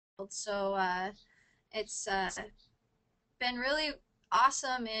So it's been really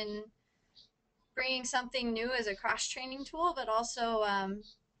awesome in bringing something new as a cross training tool, but also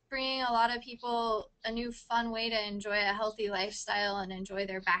bringing a lot of people a new fun way to enjoy a healthy lifestyle and enjoy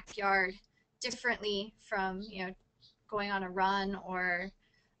their backyard differently from going on a run or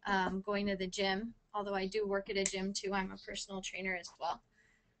going to the gym. Although I do work at a gym too, I'm a personal trainer as well.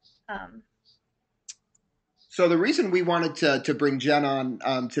 Um, So the reason we wanted to bring Jen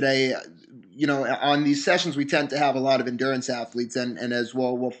on today, on these sessions, we tend to have a lot of endurance athletes, and as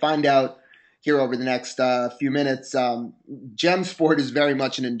we'll find out here over the next few minutes, Jen's sport is very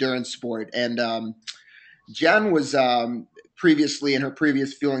much an endurance sport, and Jen was previously in her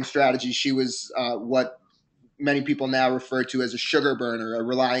previous fueling strategy, she was what many people now refer to as a sugar burner,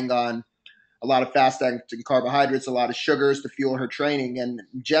 relying on a lot of fast acting carbohydrates, a lot of sugars to fuel her training. And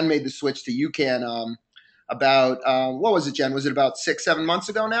Jen made the switch to UCAN about what was it, Jen? Was it about 6, 7 months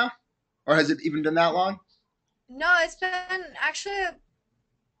ago now, or has it even been that long? no, it's been actually a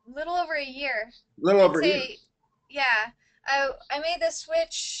little over a year. A little I'd over a year. say, yeah. I made the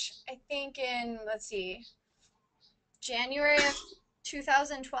switch, I think, in, let's see, January of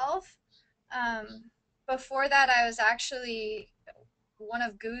 2012. Um, Before that, I was actually one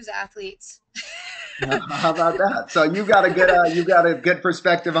of Goo's athletes. How about that? So you got a good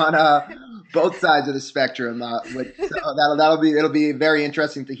perspective on both sides of the spectrum. It'll be very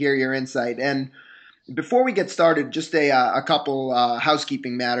interesting to hear your insight. And before we get started, just a couple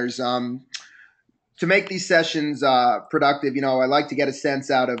housekeeping matters. To make these sessions productive, I like to get a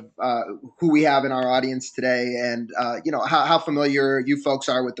sense out of who we have in our audience today, and how familiar you folks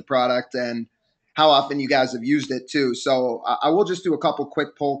are with the product, and how often you guys have used it too. So I will just do a couple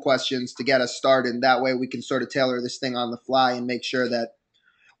quick poll questions to get us started, and that way we can sort of tailor this thing on the fly and make sure that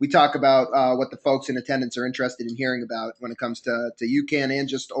we talk about what the folks in attendance are interested in hearing about when it comes to UCAN and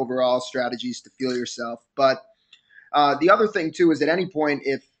just overall strategies to fuel yourself. But the other thing too is at any point,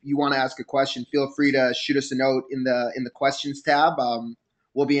 if you want to ask a question, feel free to shoot us a note in the questions tab.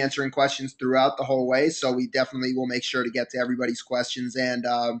 We'll be answering questions throughout the whole way, so we definitely will make sure to get to everybody's questions,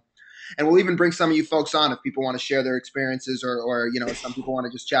 and we'll even bring some of you folks on if people want to share their experiences, or some people want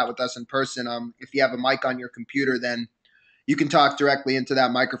to just chat with us in person. If you have a mic on your computer, then you can talk directly into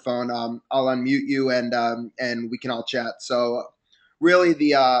that microphone. I'll unmute you, and we can all chat. So really,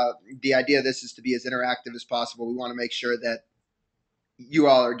 the idea of this is to be as interactive as possible. We want to make sure that you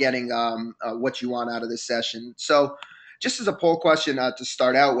all are getting what you want out of this session. So just as a poll question to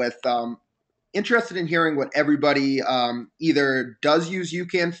start out with, interested in hearing what everybody either does use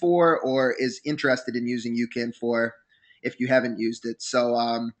UCAN for or is interested in using UCAN for if you haven't used it. So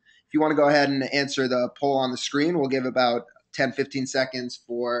if you want to go ahead and answer the poll on the screen, we'll give about 10, 15 seconds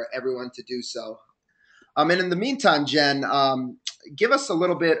for everyone to do so. And in the meantime, Jen, give us a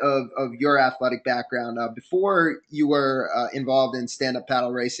little bit of your athletic background. Before you were involved in stand-up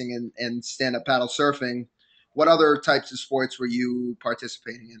paddle racing and stand-up paddle surfing, what other types of sports were you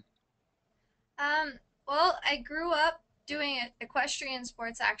participating in? um, well, I grew up doing equestrian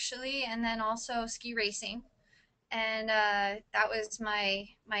sports actually, and then also ski racing. And that was my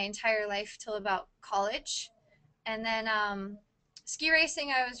entire life till about college. And then ski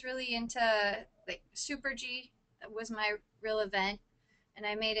racing, I was really into like Super G was my real event, and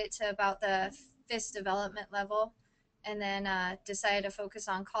I made it to about the FIS development level, and then decided to focus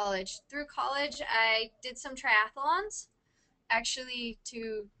on college. Through college, I did some triathlons actually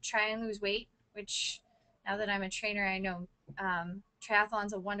to try and lose weight, which now that I'm a trainer, I know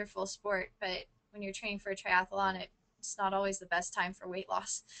triathlon's a wonderful sport, but when you're training for a triathlon, it's not always the best time for weight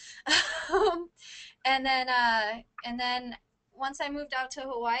loss. um, and then once I moved out to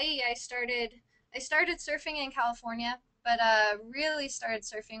Hawaii, I started surfing in California, but really started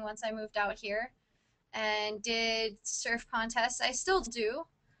surfing once I moved out here and did surf contests. I still do,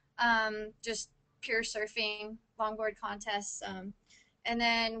 just pure surfing, longboard contests. And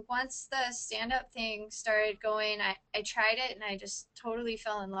then once the stand up thing started going, I tried it and I just totally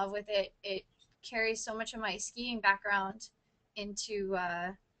fell in love with it. It carries so much of my skiing background into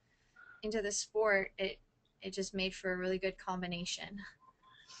into the sport. It just made for a really good combination.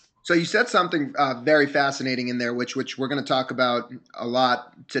 So you said something very fascinating in there, which we're going to talk about a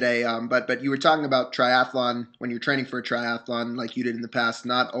lot today. But you were talking about triathlon when you're training for a triathlon, like you did in the past,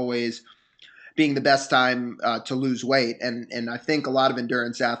 not always being the best time to lose weight. And I think a lot of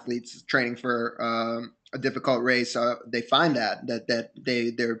endurance athletes training for a difficult race, they find that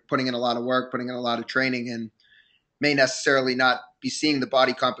they're putting in a lot of work, putting in a lot of training, and may necessarily not be seeing the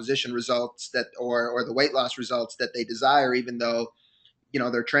body composition results that or the weight loss results that they desire, even though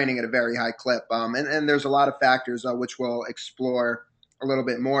they're training at a very high clip. And there's a lot of factors which we'll explore a little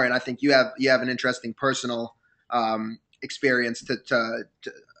bit more, and I think you have an interesting personal experience to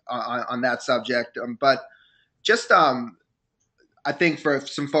on that subject. But just I think for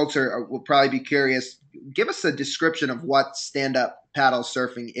some folks will probably be curious. Give us a description of what stand-up paddle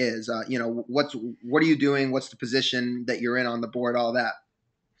surfing is. What are you doing? What's the position that you're in on the board? All that.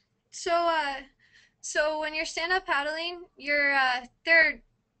 So, so when you're stand up paddling, there are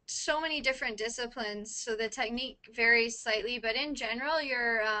so many different disciplines, so the technique varies slightly, but in general,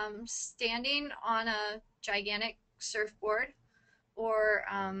 you're standing on a gigantic surfboard or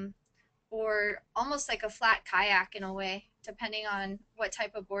almost like a flat kayak in a way, depending on what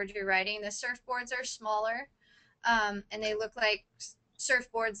type of board you're riding. The surfboards are smaller, and they look like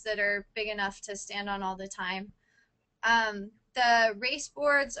surfboards that are big enough to stand on all the time. The race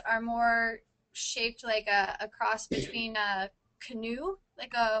boards are more shaped like a cross between a canoe,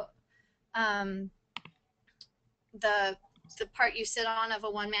 like a um, the the part you sit on of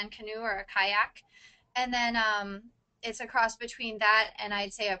a one man canoe or a kayak, and then it's a cross between that and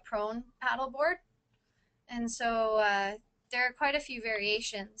I'd say a prone paddleboard. And so there are quite a few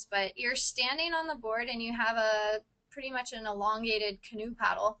variations, but you're standing on the board and you have a pretty much an elongated canoe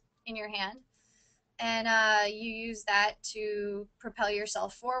paddle in your hand, and you use that to propel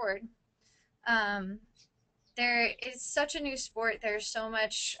yourself forward. Um, there is such a new sport. There's so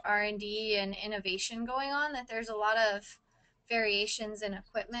much R&D and innovation going on that there's a lot of variations in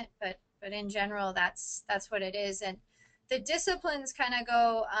equipment, but in general, that's what it is. And the disciplines kind of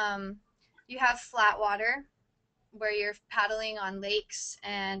go. You have flat water, where you're paddling on lakes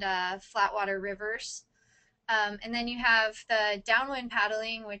and flat water rivers. And then you have the downwind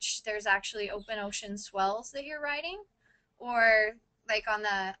paddling, which there's actually open ocean swells that you're riding, or like on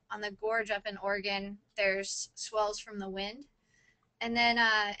the gorge up in Oregon, there's swells from the wind. And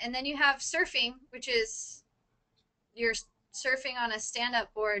then you have surfing, which is you're surfing on a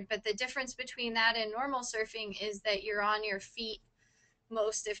stand-up board, but the difference between that and normal surfing is that you're on your feet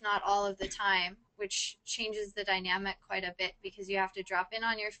most, if not all of the time, which changes the dynamic quite a bit because you have to drop in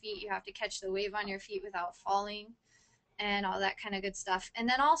on your feet, you have to catch the wave on your feet without falling, and all that kind of good stuff. And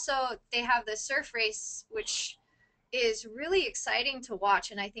then also they have the surf race, which is really exciting to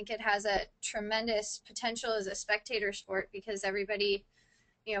watch, and I think it has a tremendous potential as a spectator sport because everybody,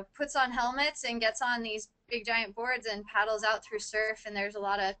 puts on helmets and gets on these big giant boards and paddles out through surf, and there's a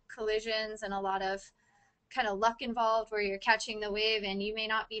lot of collisions and a lot of kind of luck involved where you're catching the wave and you may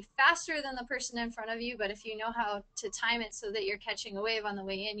not be faster than the person in front of you, but if you know how to time it so that you're catching a wave on the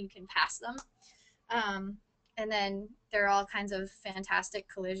way in, you can pass them. um, and then there are all kinds of fantastic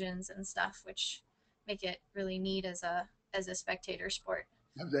collisions and stuff which make it really neat as a spectator sport.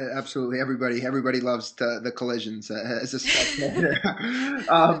 Absolutely, everybody loves the collisions as a spectator.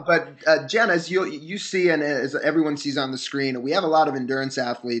 But Jen, as you see, and as everyone sees on the screen, we have a lot of endurance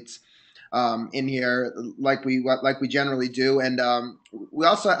athletes in here, like we generally do, and we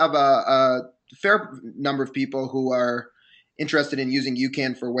also have a fair number of people who are interested in using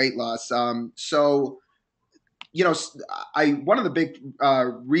UCAN for weight loss. So I one of the big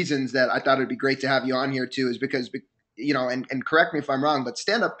reasons that I thought it'd be great to have you on here too is because and correct me if I'm wrong, but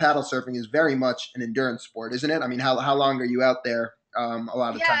stand up paddle surfing is very much an endurance sport, isn't it? I mean, how long are you out there? A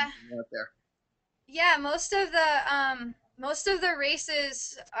lot of times Yeah, you're out there. yeah, most of the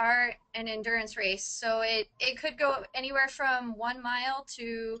races are an endurance race. So it could go anywhere from 1 mile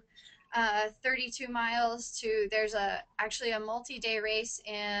to 32 miles to there's a actually a multi-day race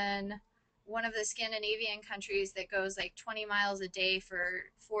in one of the Scandinavian countries that goes like 20 miles a day for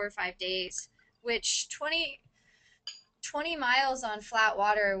 4 or 5 days, which 20 miles on flat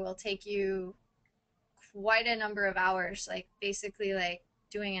water will take you quite a number of hours, like basically like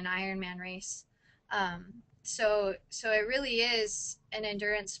doing an Ironman race. So it really is an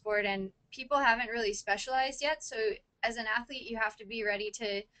endurance sport, and people haven't really specialized yet. So as an athlete, you have to be ready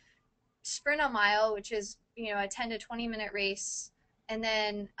to sprint a mile, which is a 10 to 20 minute race, and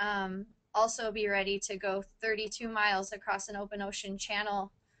then also be ready to go 32 miles across an open ocean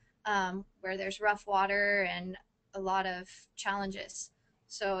channel, where there's rough water and a lot of challenges.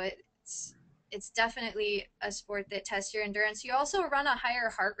 So it's definitely a sport that tests your endurance. You also run a higher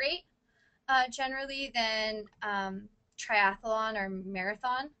heart rate generally than triathlon or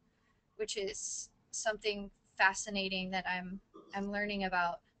marathon, which is something fascinating that I'm learning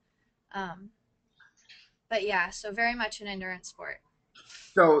about. Um, but yeah, so very much an endurance sport.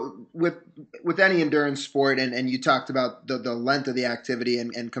 So with any endurance sport, and you talked about the length of the activity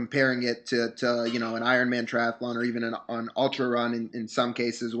and comparing it to an Ironman triathlon or even an ultra run in some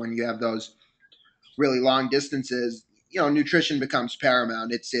cases when you have those really long distances, nutrition becomes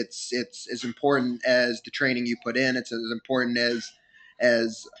paramount. It's as important as the training you put in. It's as important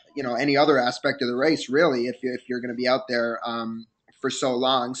as any other aspect of the race, really, if you're going to be out there for so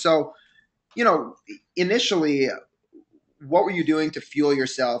long. So you know, initially, what were you doing to fuel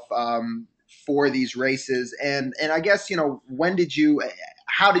yourself for these races? And I guess when did you,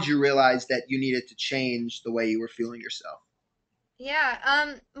 how did you realize that you needed to change the way you were fueling yourself?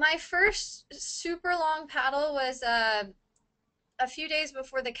 Yeah, my first super long paddle was a few days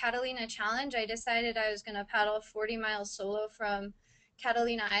before the Catalina Challenge. I decided I was going to paddle 40 miles solo from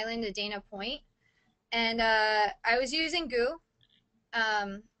Catalina Island to Dana Point. And I was using goo.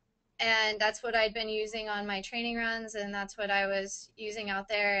 Um, and that's what I'd been using on my training runs, and that's what I was using out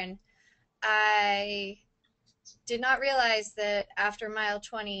there. And I did not realize that after mile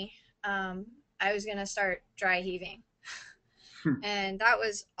 20, I was going to start dry heaving. And that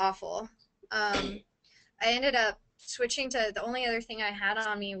was awful. I ended up switching to the only other thing I had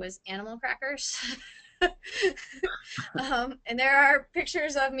on me was animal crackers. And there are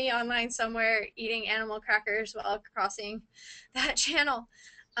pictures of me online somewhere eating animal crackers while crossing that channel.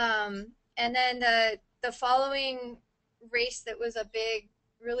 And then the following race that was a big,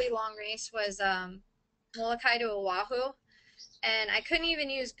 really long race was Molokai to Oahu, and I couldn't even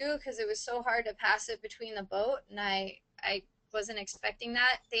use goo because it was so hard to pass it between the boat, and I wasn't expecting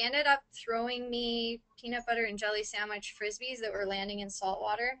that. They ended up throwing me peanut butter and jelly sandwich frisbees that were landing in salt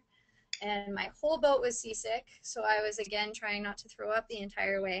water, and my whole boat was seasick, so I was again trying not to throw up the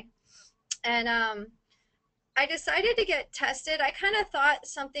entire way. And I decided to get tested. I kind of thought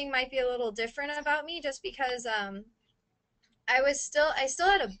something might be a little different about me just because I still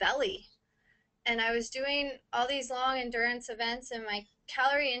had a belly, and I was doing all these long endurance events, and my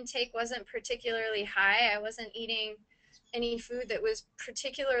calorie intake wasn't particularly high. I wasn't eating any food that was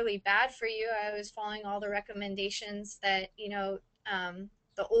particularly bad for you. I was following all the recommendations that,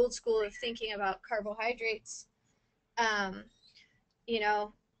 the old school of thinking about carbohydrates, um, you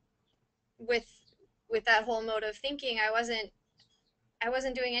know, with with that whole mode of thinking, I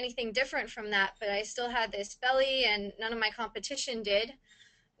wasn't doing anything different from that, but I still had this belly, and none of my competition did.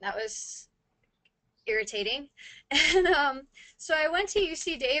 That was irritating. And so I went to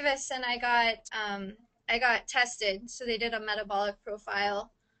UC Davis, and I got tested. So they did a metabolic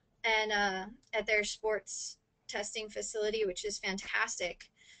profile, and at their sports testing facility, which is fantastic.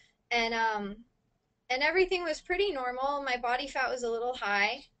 And and everything was pretty normal. My body fat was a little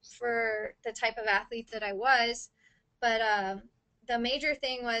high for the type of athlete that I was, but the major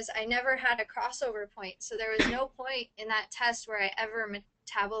thing was I never had a crossover point. So there was no point in that test where I ever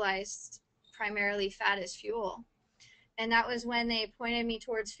metabolized primarily fat as fuel. And that was when they pointed me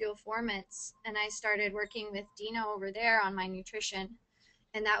towards Fuel Formants, and I started working with Dina over there on my nutrition.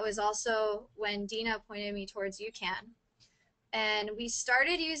 And that was also when Dina pointed me towards UCAN. And we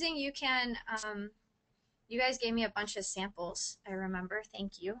started using UCAN. You guys gave me a bunch of samples, I remember.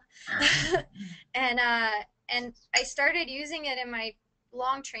 Thank you. and and I started using it in my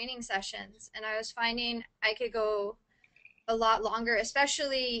long training sessions, and I was finding I could go a lot longer,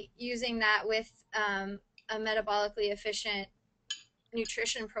 especially using that with a metabolically efficient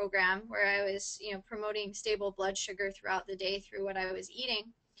nutrition program where I was, promoting stable blood sugar throughout the day through what I was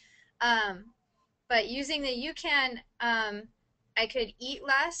eating. Um, but using the UCAN, I could eat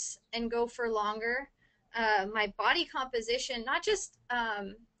less and go for longer. My body composition, not just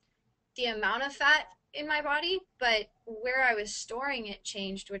the amount of fat in my body, but where I was storing it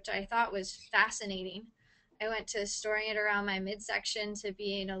changed, which I thought was fascinating. I went to storing it around my midsection to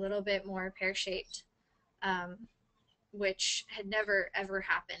being a little bit more pear shaped, um, which had never ever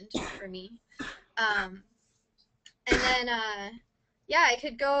happened for me. Um, and then, yeah, I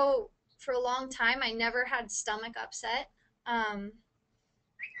could go for a long time. I never had stomach upset. Um,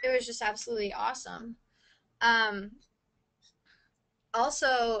 it was just absolutely awesome. Um,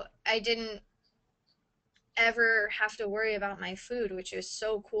 Also, I didn't ever have to worry about my food, which is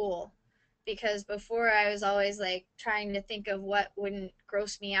so cool. Because before I was always like trying to think of what wouldn't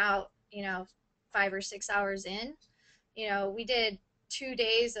gross me out, 5 or 6 hours in. We did 2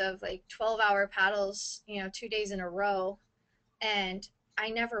 days of like 12-hour paddles, 2 days in a row. And I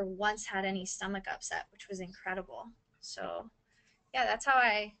never once had any stomach upset, which was incredible. So, yeah, that's how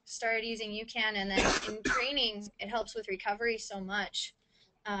I started using UCAN. And then in training, it helps with recovery so much.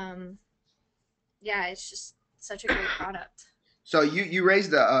 Um, yeah, it's just such a great product. So you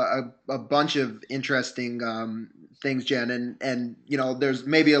raised a bunch of interesting things, Jen, and there's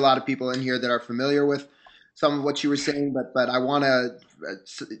maybe a lot of people in here that are familiar with some of what you were saying, but I want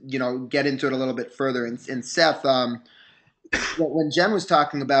to get into it a little bit further. And Seth, when Jen was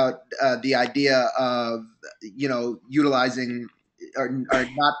talking about the idea of utilizing or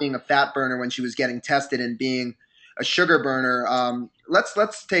not being a fat burner when she was getting tested and being a sugar burner,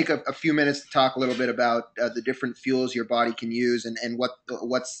 let's take a few minutes to talk a little bit about the different fuels your body can use and what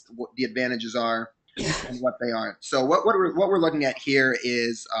the advantages are and what they aren't. So what we're looking at here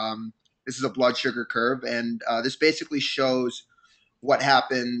is this is a blood sugar curve, and this basically shows what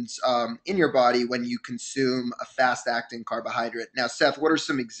happens in your body when you consume a fast acting carbohydrate. Now, Seth, what are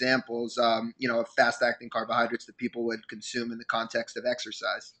some examples, of fast acting carbohydrates that people would consume in the context of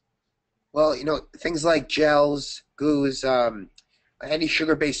exercise? Well, things like gels, goos, any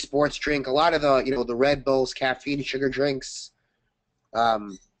sugar-based sports drink, a lot of the Red Bulls, caffeine, sugar drinks,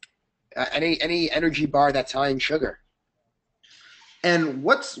 um, any energy bar that's high in sugar. And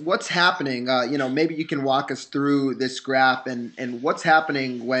what's happening? Maybe you can walk us through this graph and what's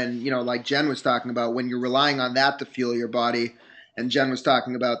happening when like Jen was talking about, when you're relying on that to fuel your body. And Jen was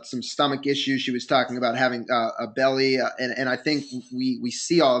talking about some stomach issues. She was talking about having a belly, and I think we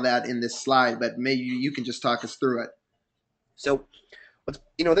see all that in this slide. But maybe you can just talk us through it. So,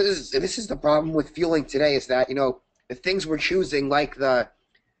 this is the problem with fueling today is that the things we're choosing like the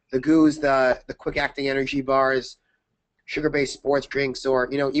goos, the quick acting energy bars, sugar-based sports drinks,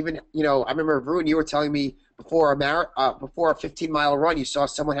 or even I remember Varun, you were telling me before a 15-mile run, you saw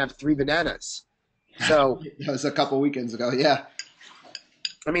someone have 3 bananas. So That was a couple weekends ago. Yeah.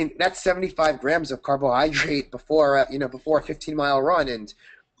 I mean that's 75 grams of carbohydrate before a 15-mile run, and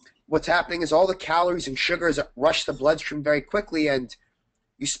what's happening is all the calories and sugars rush the bloodstream very quickly, and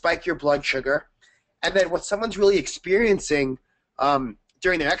you spike your blood sugar, and then what someone's really experiencing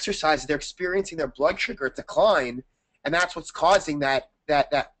during their exercise, they're experiencing their blood sugar decline, and that's what's causing that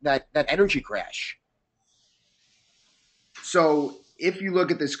energy crash. So if you look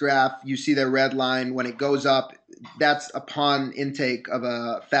at this graph, you see the red line. When it goes up, that's upon intake of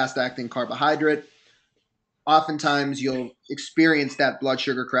a fast acting carbohydrate. Oftentimes you'll experience that blood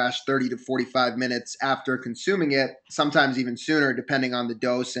sugar crash 30 to 45 minutes after consuming it, sometimes even sooner, depending on the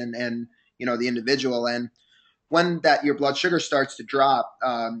dose and the individual. And when that your blood sugar starts to drop,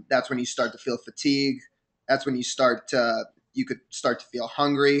 that's when you start to feel fatigue. That's when you could start to feel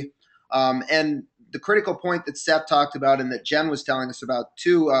hungry. And the critical point that Seth talked about and that Jen was telling us about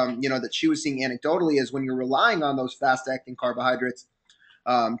too, that she was seeing anecdotally, is when you're relying on those fast acting carbohydrates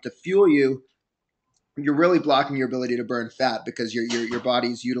to fuel you, you're really blocking your ability to burn fat because your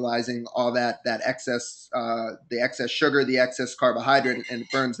body's utilizing all that excess the excess sugar, the excess carbohydrate, and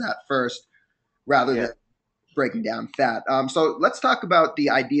it burns that first rather than Yeah. breaking down fat. So let's talk about the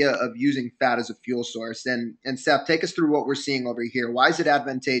idea of using fat as a fuel source. And Seth, take us through what we're seeing over here. Why is it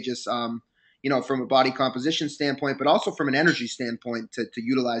advantageous, from a body composition standpoint, but also from an energy standpoint to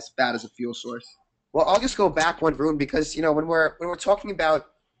utilize fat as a fuel source? Well, I'll just go back one, Varun, because when we're talking about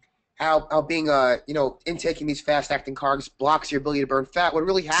how being intaking these fast acting carbs blocks your ability to burn fat, what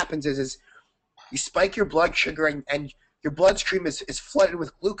really happens is you spike your blood sugar, and your bloodstream is flooded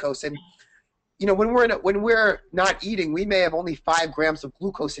with glucose. And when we're not eating, we may have only 5 grams of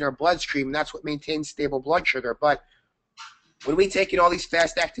glucose in our bloodstream, and that's what maintains stable blood sugar. But when we take in all these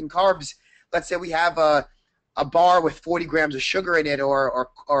fast acting carbs, let's say we have a bar with 40 grams of sugar in it, or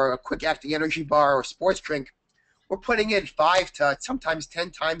a quick acting energy bar or sports drink, we're putting in 5 to sometimes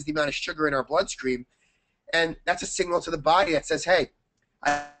 10 times the amount of sugar in our bloodstream. And that's a signal to the body that says, hey,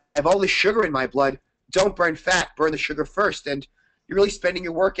 I have all this sugar in my blood. Don't burn fat. Burn the sugar first. And you're really spending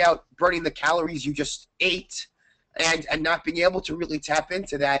your workout burning the calories you just ate, and not being able to really tap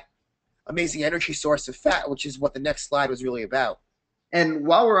into that amazing energy source of fat, which is what the next slide was really about. And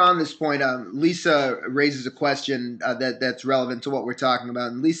while we're on this point, Lisa raises a question that's relevant to what we're talking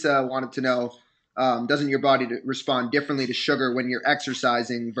about. And Lisa wanted to know, doesn't your body respond differently to sugar when you're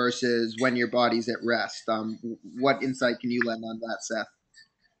exercising versus when your body's at rest? What insight can you lend on that, Seth?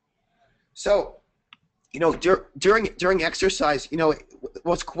 So, during exercise,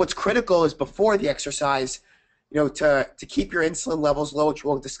 what's critical is before the exercise, to keep your insulin levels low, which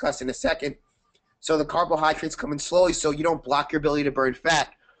we'll discuss in a second. So the carbohydrates come in slowly, so you don't block your ability to burn fat.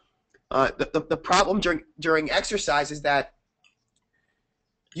 The problem during exercise is that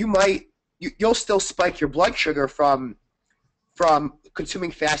you'll still spike your blood sugar from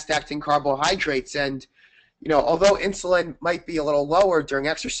consuming fast acting carbohydrates, and although insulin might be a little lower during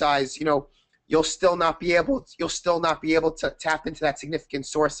exercise, you'll still not be able to tap into that significant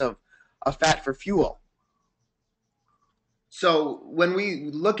source of fat for fuel. So when we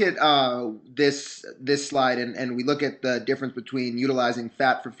look at this slide and we look at the difference between utilizing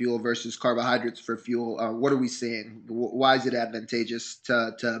fat for fuel versus carbohydrates for fuel, what are we seeing? Why is it advantageous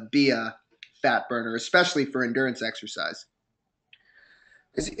to be a fat burner, especially for endurance exercise?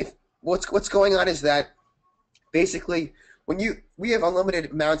 Because if what's going on is that basically we have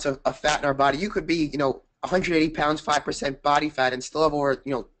unlimited amounts of fat in our body. You could be 180 pounds, 5% body fat, and still have over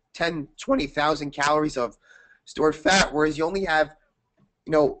 10, 20,000 calories of stored fat, whereas you only have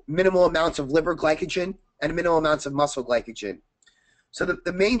minimal amounts of liver glycogen and minimal amounts of muscle glycogen. So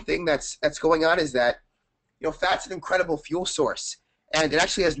the main thing that's going on is that fat's an incredible fuel source, and it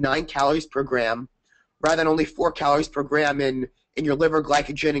actually has 9 calories per gram, rather than only 4 calories per gram in your liver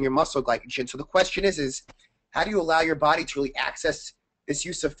glycogen and your muscle glycogen. So the question is how do you allow your body to really access this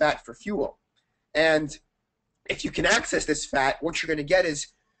use of fat for fuel? And if you can access this fat, what you're going to get is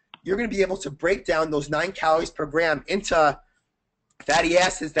you're going to be able to break down those 9 calories per gram into fatty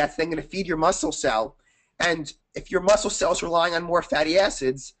acids that's then going to feed your muscle cell. And if your muscle cell is relying on more fatty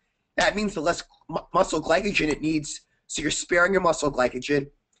acids, that means the less muscle glycogen it needs. So you're sparing your muscle glycogen.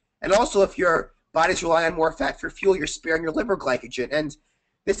 And also, if your body's relying on more fat for fuel, you're sparing your liver glycogen. And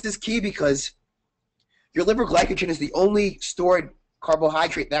this is key because your liver glycogen is the only stored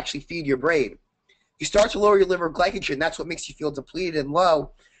carbohydrate that actually feed your brain. You start to lower your liver glycogen, that's what makes you feel depleted and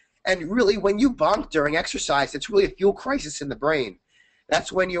low. And really, when you bonk during exercise, it's really a fuel crisis in the brain.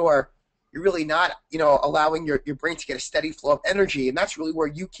 That's when you're really not, allowing your brain to get a steady flow of energy. And that's really where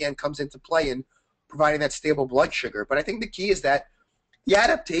UCAN comes into play in providing that stable blood sugar. But I think the key is that the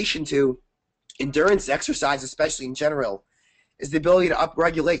adaptation to endurance exercise, especially in general, is the ability to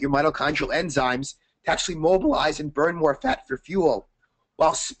upregulate your mitochondrial enzymes to actually mobilize and burn more fat for fuel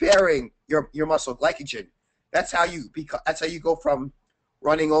while sparing your muscle glycogen. That's how you go from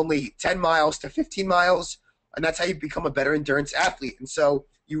running only 10 miles to 15 miles, and that's how you become a better endurance athlete. And so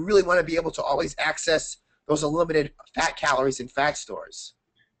you really want to be able to always access those unlimited fat calories in fat stores.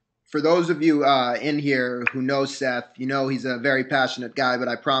 For those of you in here who know Seth, he's a very passionate guy, but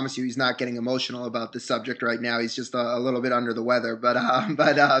I promise you he's not getting emotional about the subject right now. He's just a little bit under the weather. But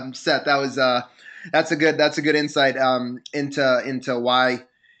Seth, that's a good insight into why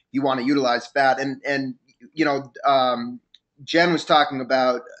you want to utilize fat. And Jenn was talking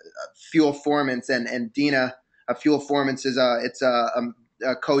about fuel formants, and Dina, fuel formants is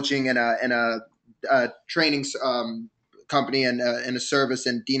a coaching and a training company and a service,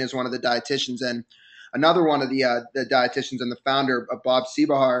 and Dean is one of the dietitians, and another one of the dietitians and the founder, Bob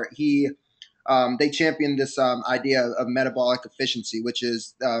Seebahar. They championed this idea of metabolic efficiency, which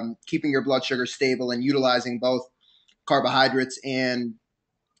is keeping your blood sugar stable and utilizing both carbohydrates and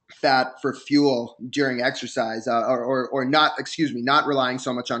fat for fuel during exercise, or not, excuse me, not relying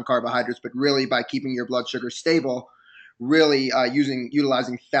so much on carbohydrates, but really by keeping your blood sugar stable, really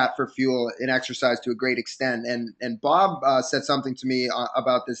utilizing fat for fuel in exercise to a great extent. And Bob said something to me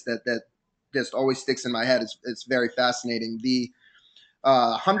about this that just always sticks in my head. It's very fascinating. The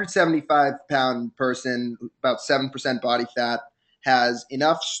 175-pound person, about 7% body fat, has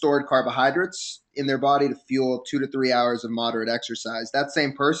enough stored carbohydrates in their body to fuel 2 to 3 hours of moderate exercise. That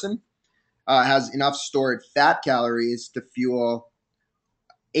same person has enough stored fat calories to fuel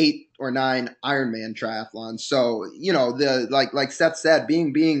 8 or 9 Ironman triathlons. So the like Seth said,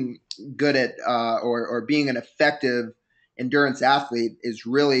 being good at or being an effective endurance athlete is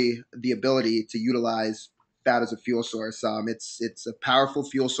really the ability to utilize fat as a fuel source. It's a powerful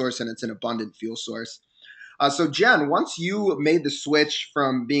fuel source, and it's an abundant fuel source. So Jenn, once you made the switch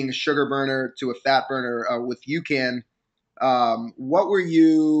from being a sugar burner to a fat burner with UCAN, what were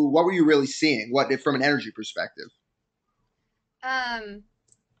you really seeing? What from an energy perspective? Um,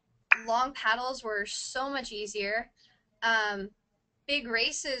 Long paddles were so much easier. Um, Big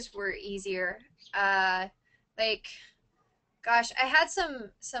races were easier. Like, gosh, I had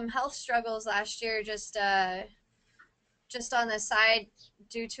some health struggles last year, just on the side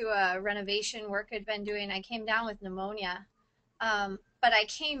due to a renovation work I'd been doing. I came down with pneumonia, but I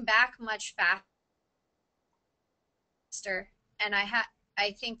came back much faster, and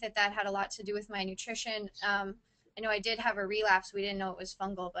I think that had a lot to do with my nutrition. I know I did have a relapse. We didn't know it was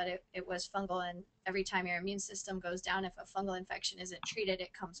fungal, but it was fungal. And every time your immune system goes down, if a fungal infection isn't treated,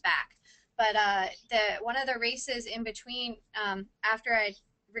 it comes back. But the one of the races in between, after I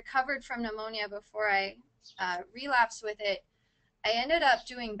recovered from pneumonia before I relapsed with it, I ended up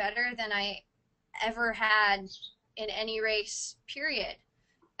doing better than I ever had in any race, period.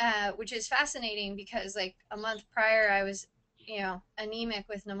 Which is fascinating because like a month prior, I was, anemic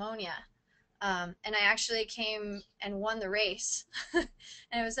with pneumonia. And I actually came and won the race. And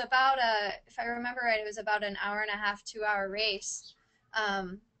it was about if I remember right, it was about an hour and a half, 2 hour race.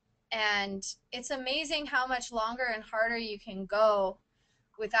 Um, and it's amazing how much longer and harder you can go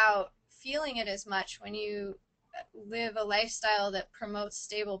without feeling it as much when you live a lifestyle that promotes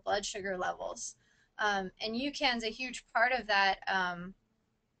stable blood sugar levels. And UCAN's a huge part of that.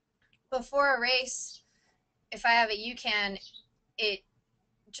 Before a race, if I have a UCAN, it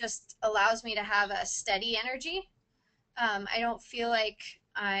just allows me to have a steady energy. I don't feel like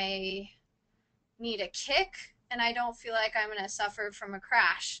I need a kick, and I don't feel like I'm going to suffer from a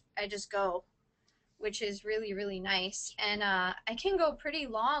crash. I just go, which is really, really nice. And I can go pretty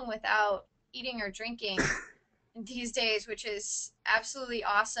long without eating or drinking these days, which is absolutely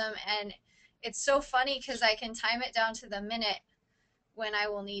awesome. And it's so funny because I can time it down to the minute when I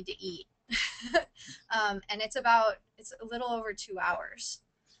will need to eat. And it's a little over 2 hours.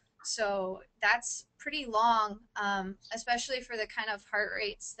 So that's pretty long, especially for the kind of heart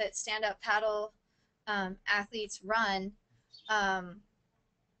rates that stand up paddle athletes run. Um,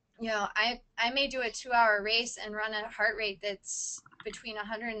 I may do a 2 hour race and run at a heart rate that's between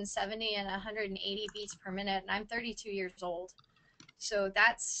 170 and 180 beats per minute, and I'm 32 years old. So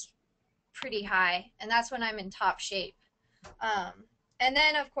that's pretty high, and that's when I'm in top shape. Um, and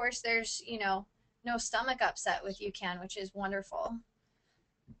then, of course, there's, no stomach upset with UCAN, which is wonderful.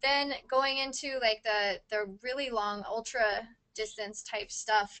 Then going into like the really long ultra distance type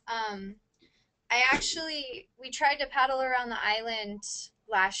stuff, we tried to paddle around the island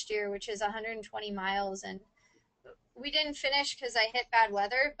last year, which is 120 miles, and we didn't finish because I hit bad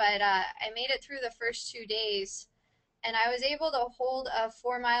weather, but I made it through the first 2 days, and I was able to hold a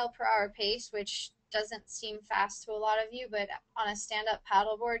 4 mile per hour pace, which doesn't seem fast to a lot of you, but on a stand up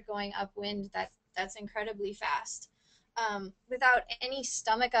paddleboard going upwind, that's incredibly fast. Without any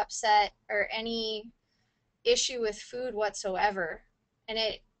stomach upset or any issue with food whatsoever. And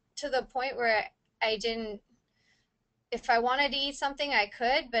it to the point where I didn't, if I wanted to eat something, I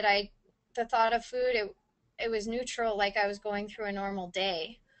could, but the thought of food, it was neutral, like I was going through a normal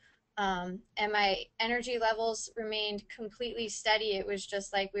day. And my energy levels remained completely steady. It was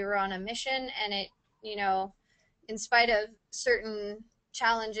just like we were on a mission, and you know, in spite of certain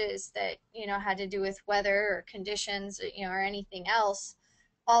challenges that, had to do with weather or conditions, or anything else,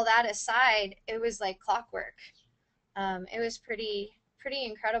 all that aside, it was like clockwork. It was pretty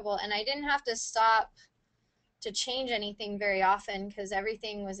incredible, and I didn't have to stop to change anything very often because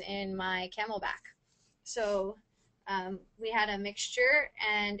everything was in my camelback. So we had a mixture,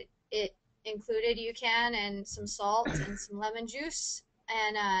 and it included UCAN and some salt and some lemon juice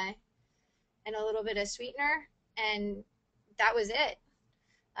and a little bit of sweetener, and that was it.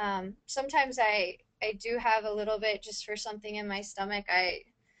 Sometimes I do have a little bit just for something in my stomach.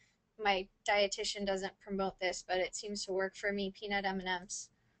 My dietitian doesn't promote this, but it seems to work for me, peanut M&Ms.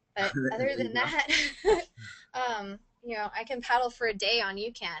 But other There you than go. that, I can paddle for a day on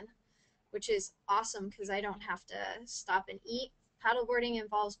UCAN, which is awesome because I don't have to stop and eat. Paddleboarding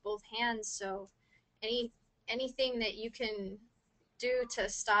involves both hands, so any anything that you can do to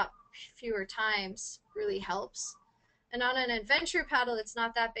stop fewer times really helps. And on an adventure paddle, it's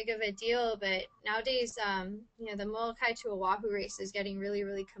not that big of a deal. But nowadays, the Molokai to Oahu race is getting really,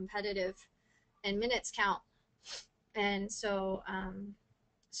 really competitive, and minutes count. And so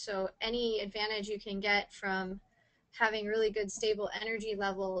any advantage you can get from having really good stable energy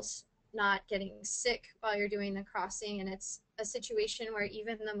levels, not getting sick while you're doing the crossing, and it's a situation where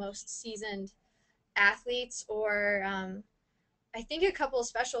even the most seasoned athletes or I think a couple of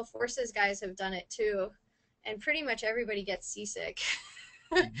special forces guys have done it too, and pretty much everybody gets seasick.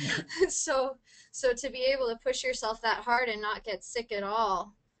 so so to be able to push yourself that hard and not get sick at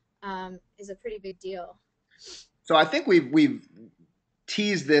all is a pretty big deal. So I think we've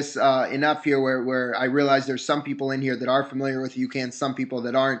teased this enough here, where I realize there's some people in here that are familiar with UCAN, some people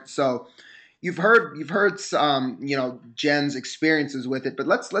that aren't. So you've heard some, Jenn's experiences with it, but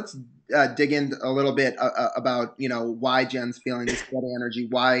let's dig in a little bit about why Jenn's feeling this steady energy,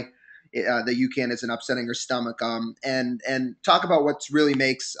 why the UCAN isn't upsetting her stomach, and talk about what really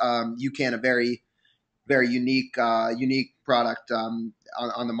makes UCAN a very very unique product on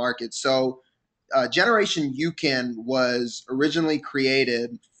the market. So Generation UCAN was originally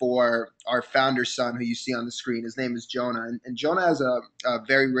created for our founder's son, who you see on the screen. His name is Jonah, and Jonah has a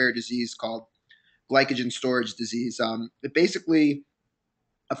very rare disease called glycogen storage disease. It basically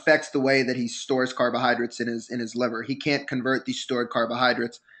affects the way that he stores carbohydrates in his liver. He can't convert these stored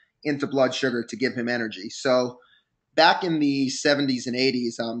carbohydrates into blood sugar to give him energy. So back in the 70s and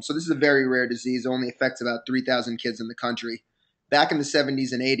 80s, so this is a very rare disease. It only affects about 3,000 kids in the country. Back in the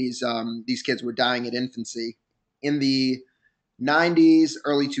 70s and 80s, these kids were dying at infancy. In the 90s,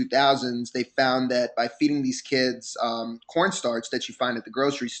 early 2000s, they found that by feeding these kids cornstarch that you find at the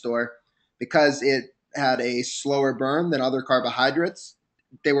grocery store, because it had a slower burn than other carbohydrates,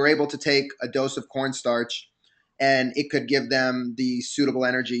 they were able to take a dose of cornstarch and it could give them the suitable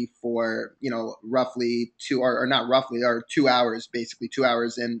energy for roughly two or not roughly or 2 hours, basically 2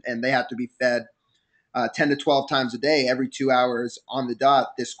 hours, and they had to be fed 10 to 12 times a day, every 2 hours on the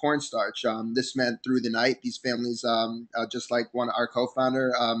dot, this cornstarch. This meant through the night, these families, just like one our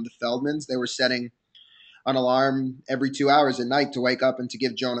co-founder, the Feldmans, they were setting an alarm every 2 hours at night to wake up and to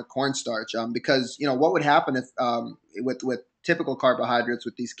give Jonah cornstarch. Because what would happen if with typical carbohydrates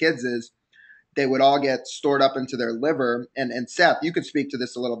with these kids is they would all get stored up into their liver. And Seth, you could speak to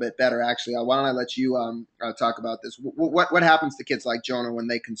this a little bit better, actually. Why don't I let you talk about this? What happens to kids like Jonah when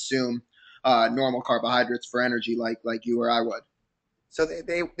they consume normal carbohydrates for energy, like you or I would? So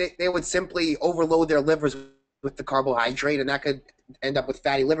they would simply overload their livers with the carbohydrate, and that could end up with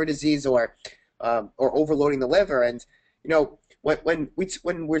fatty liver disease or overloading the liver. And when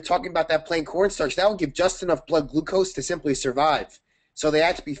we're talking about that plain cornstarch, that will give just enough blood glucose to simply survive. So they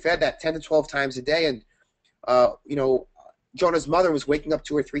had to be fed that 10 to 12 times a day, and uh, you know, Jonah's mother was waking up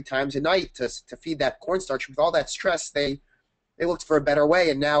 2 or 3 times a night to feed that cornstarch. With all that stress, they looked for a better way,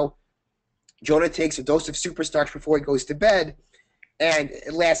 and now Jonah takes a dose of superstarch before he goes to bed, and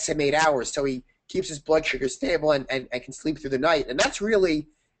it lasts him 8 hours. So he keeps his blood sugar stable and can sleep through the night. And that's really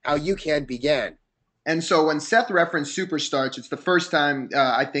how UCAN began. And so when Seth referenced superstarch, it's the first time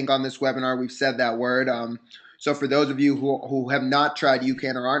I think on this webinar we've said that word. So for those of you who have not tried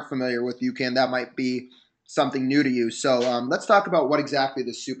UCAN or aren't familiar with UCAN, that might be something new to you. So let's talk about what exactly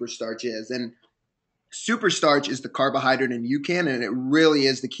the superstarch is. And superstarch is the carbohydrate in UCAN, and it really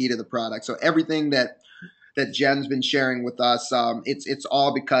is the key to the product. So everything that Jenn's been sharing with us, it's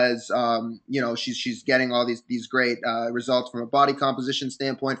all because she's getting all these great results from a body composition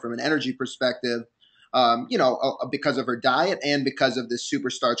standpoint, from an energy perspective, because of her diet and because of this super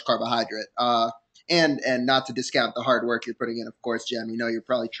starch carbohydrate. And not to discount the hard work you're putting in, of course, Jen. We know you're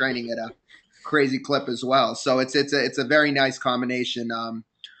probably training at a crazy clip as well. So it's a very nice combination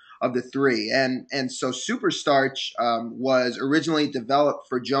of the three. And so super starch was originally developed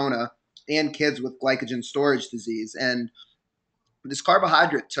for Jonah and kids with glycogen storage disease. And this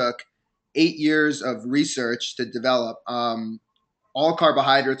carbohydrate took 8 years of research to develop. All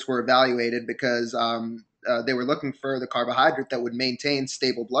carbohydrates were evaluated because they were looking for the carbohydrate that would maintain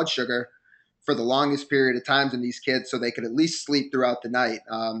stable blood sugar for the longest period of times in these kids so they could at least sleep throughout the night.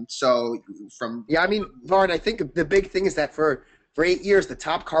 So from Yeah, I mean, Varn, I think the big thing is that for 8 years, the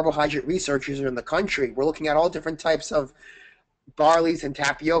top carbohydrate researchers are in the country. We're looking at all different types of barleys and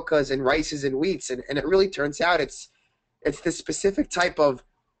tapiocas and rices and wheats, and it really turns out it's this specific type of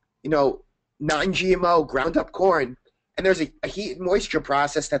you know non-GMO ground up corn, and there's a heat and moisture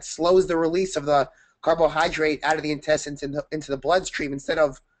process that slows the release of the carbohydrate out of the intestines into the bloodstream instead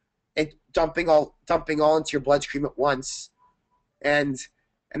of it dumping all into your bloodstream at once, and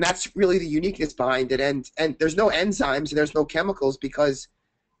that's really the uniqueness behind it. And there's no enzymes and there's no chemicals because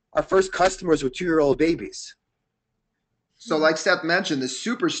our first customers were 2-year-old babies. So, like Seth mentioned, the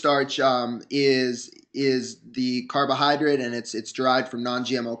superstarch is the carbohydrate, and it's derived from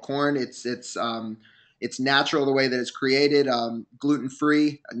non-GMO corn. It's natural the way that it's created, gluten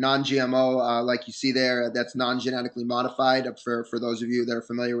free, non-GMO, like you see there. That's non-genetically modified for those of you that are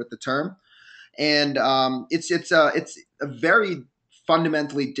familiar with the term. And it's a very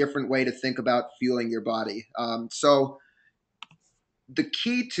fundamentally different way to think about fueling your body. So the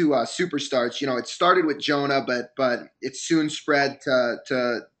key to superstarch, it started with Jonah, but it soon spread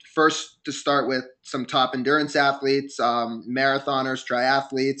to first to start with some top endurance athletes, marathoners,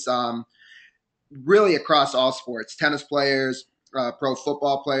 triathletes, really across all sports, tennis players, pro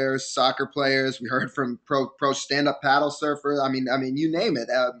football players, soccer players. We heard from pro stand up paddle surfers. I mean, you name it,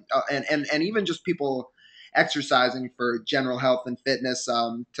 and even just people exercising for general health and fitness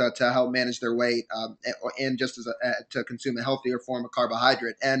to help manage their weight and just to consume a healthier form of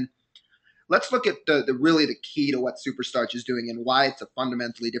carbohydrate. And let's look at the really the key to what superstarch is doing and why it's a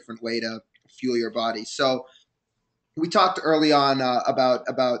fundamentally different way to fuel your body. So we talked early on about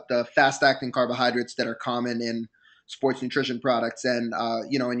the fast acting carbohydrates that are common in sports nutrition products, and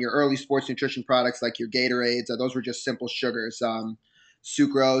in your early sports nutrition products like your Gatorades, those were just simple sugars,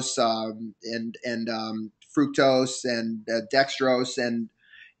 sucrose, and fructose and dextrose, and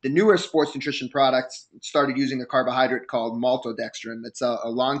the newer sports nutrition products started using a carbohydrate called maltodextrin. It's a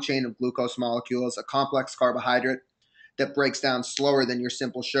long chain of glucose molecules, a complex carbohydrate that breaks down slower than your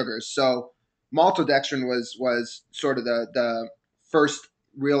simple sugars. So maltodextrin was sort of the first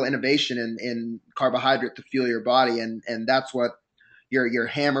real innovation in carbohydrate to fuel your body, and that's what your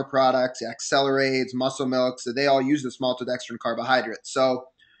hammer products, accelerates, muscle milk, so they all use this maltodextrin carbohydrate. So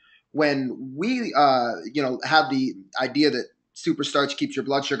when we had the idea that superstarch keeps your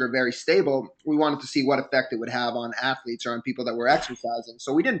blood sugar very stable, we wanted to see what effect it would have on athletes or on people that were exercising.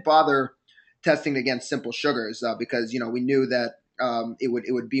 So we didn't bother testing against simple sugars because we knew that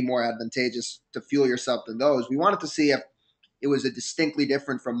it would be more advantageous to fuel yourself than those. We wanted to see if it was a distinctly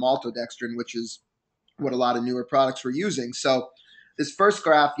different from maltodextrin, which is what a lot of newer products were using. So this first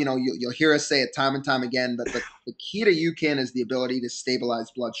graph, you'll hear us say it time and time again, but the key to UCAN is the ability to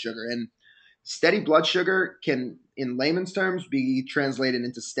stabilize blood sugar. And steady blood sugar can, in layman's terms, be translated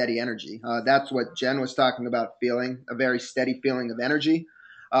into steady energy. That's what Jenn was talking about, feeling a very steady feeling of energy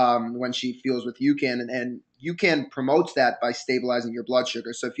when she fuels with UCAN. And UCAN promotes that by stabilizing your blood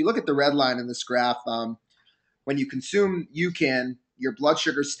sugar. So if you look at the red line in this graph, when you consume UCAN, your blood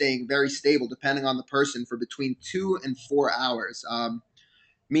sugar is staying very stable, depending on the person, for between 2 and 4 hours.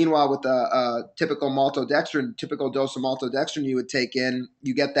 Meanwhile, with a typical dose of maltodextrin you would take in,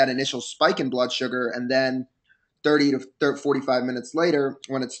 you get that initial spike in blood sugar, and then 30 to 45 minutes later,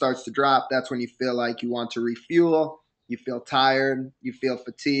 when it starts to drop, that's when you feel like you want to refuel. You feel tired. You feel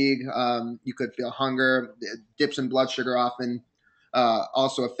fatigue. You could feel hunger. Dips in blood sugar often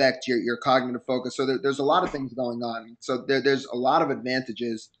also affect your cognitive focus. So there's a lot of things going on. So there's a lot of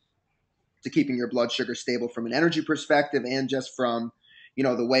advantages to keeping your blood sugar stable from an energy perspective, and just from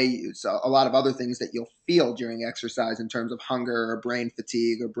the way so a lot of other things that you'll feel during exercise in terms of hunger or brain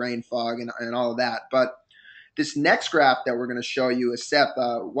fatigue or brain fog and all of that. But this next graph that we're going to show you is Seth.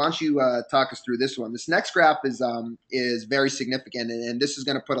 Why don't you talk us through this one? This next graph is very significant, and this is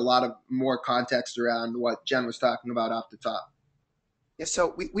going to put a lot of more context around what Jenn was talking about off the top. Yeah,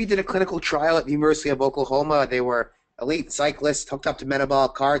 so we did a clinical trial at the University of Oklahoma. They were elite cyclists hooked up to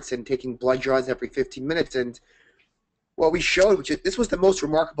metabolic carts and taking blood draws every 15 minutes. And what we showed, this was the most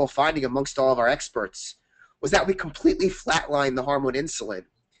remarkable finding amongst all of our experts, was that we completely flatlined the hormone insulin.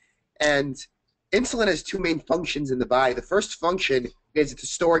 And insulin has two main functions in the body. The first function is it's a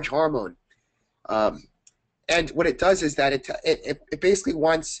storage hormone. And what it does is that it basically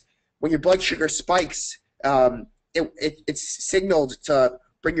wants, when your blood sugar spikes, it's signaled to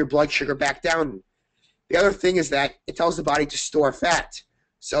bring your blood sugar back down. The other thing is that it tells the body to store fat.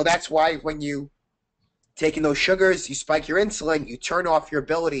 So that's why when you take in those sugars, you spike your insulin, you turn off your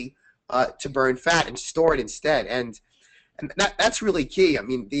ability to burn fat and store it instead. And that's really key. I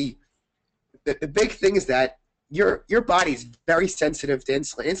mean, the big thing is that your body is very sensitive to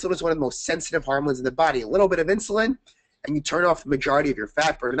insulin. Insulin is one of the most sensitive hormones in the body. A little bit of insulin, and you turn off the majority of your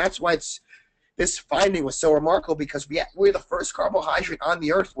fat burn. And that's why this finding was so remarkable, because we're the first carbohydrate on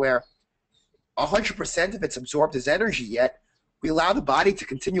the earth where 100% of it's absorbed as energy, yet we allow the body to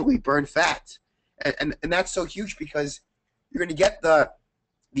continually burn fat. And that's so huge, because you're going to get the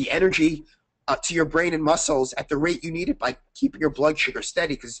energy to your brain and muscles at the rate you need it by keeping your blood sugar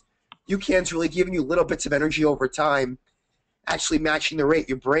steady, because UCAN's really giving you little bits of energy over time, actually matching the rate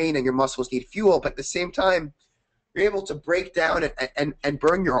your brain and your muscles need fuel. But at the same time, you're able to break down and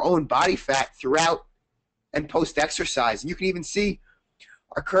burn your own body fat throughout and post-exercise. And you can even see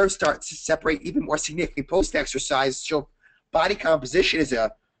our curves start to separate even more significantly post-exercise. So body composition is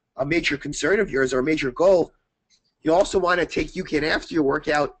a major concern of yours, or a major goal. You also want to take UCAN after your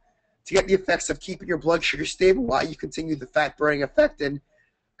workout to get the effects of keeping your blood sugar stable while you continue the fat-burning effect and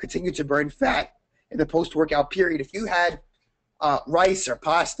continue to burn fat in the post-workout period. If you had rice or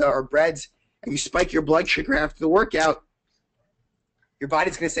pasta or breads and you spike your blood sugar after the workout, your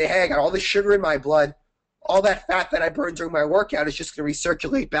body's going to say, hey, I got all this sugar in my blood. All that fat that I burned during my workout is just going to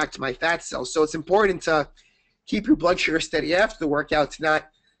recirculate back to my fat cells. So it's important to keep your blood sugar steady after the workout,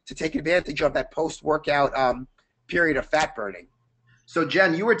 to take advantage of that post-workout period of fat burning. So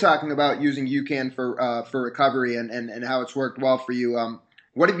Jenn, you were talking about using UCAN for recovery and how it's worked well for you.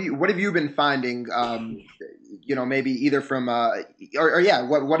 What have you been finding? Maybe either from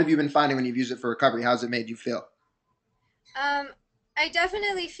what have you been finding when you've used it for recovery? How's it made you feel? I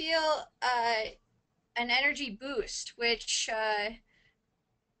definitely feel an energy boost, which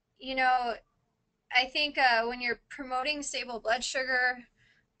you know, I think when you're promoting stable blood sugar,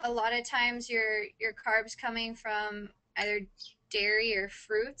 a lot of times your carbs coming from either dairy or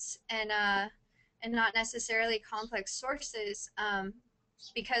fruits, and not necessarily complex sources,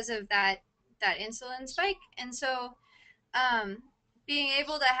 because of that insulin spike. And so being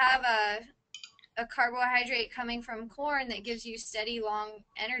able to have a carbohydrate coming from corn that gives you steady long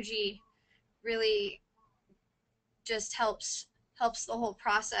energy really just helps the whole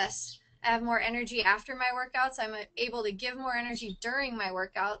process. I have more energy after my workouts. I'm able to give more energy during my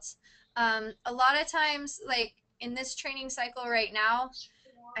workouts. A lot of times, like in this training cycle right now,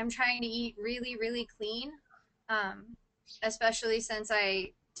 I'm trying to eat really, really clean, especially since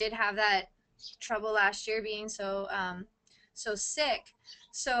I did have that trouble last year being so sick.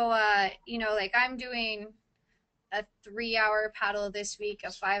 So like I'm doing a 3 hour paddle this week,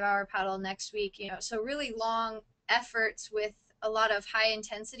 a 5 hour paddle next week. So really long efforts with a lot of high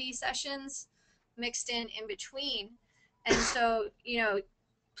intensity sessions mixed in between. And so,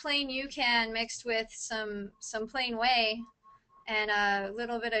 plain UCAN mixed with some plain whey and a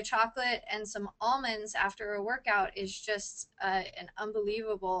little bit of chocolate and some almonds after a workout is just an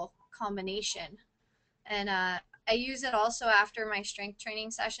unbelievable combination. And I use it also after my strength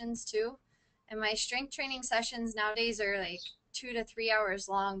training sessions too. And my strength training sessions nowadays are like 2 to 3 hours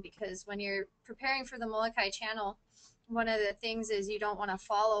long because when you're preparing for the Molokai channel, one of the things is you don't want to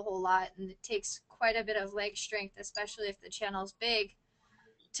fall a whole lot, and it takes quite a bit of leg strength, especially if the channel's big,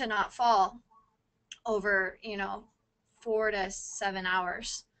 to not fall over 4 to 7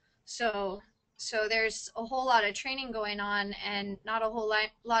 hours. So there's a whole lot of training going on and not a whole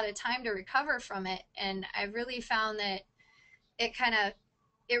lot of time to recover from it. And I've really found that it kind of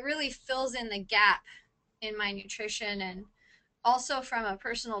it really fills in the gap in my nutrition. And also from a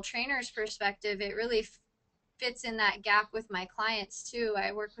personal trainer's perspective, it really fits in that gap with my clients too.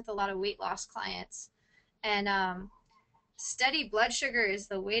 I work with a lot of weight loss clients, and steady blood sugar is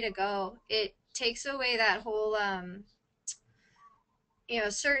the way to go. It takes away that whole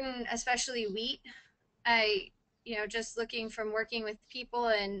certain, especially wheat. I, just looking from working with people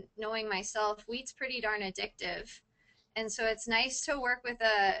and knowing myself, wheat's pretty darn addictive. And so it's nice to work with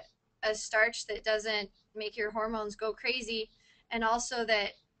a starch that doesn't make your hormones go crazy, and also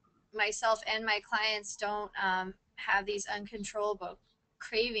that myself and my clients don't have these uncontrollable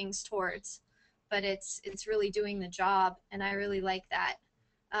cravings towards, but it's really doing the job, and I really like that.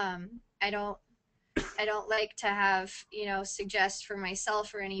 I don't like to have, suggest for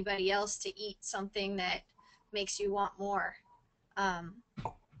myself or anybody else to eat something that makes you want more. Um,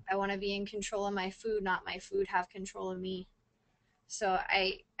 I want to be in control of my food, not my food have control of me. So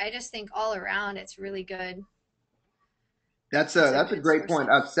I just think all around it's really good. That's a It's a that's a good great source point,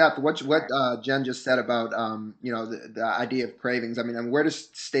 of Seth. What carb. Jen just said about the idea of cravings. I mean, where does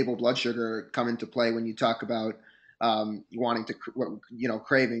stable blood sugar come into play when you talk about wanting to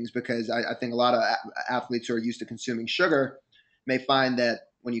cravings? Because I think a lot of athletes who are used to consuming sugar may find that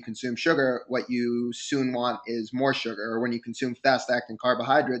when you consume sugar, what you soon want is more sugar, or when you consume fast acting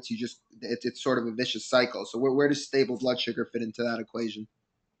carbohydrates, it's sort of a vicious cycle. So where does stable blood sugar fit into that equation?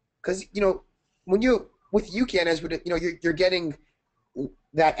 Because when you with UCAN, as you're getting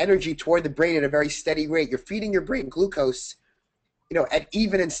that energy toward the brain at a very steady rate. You're feeding your brain glucose, at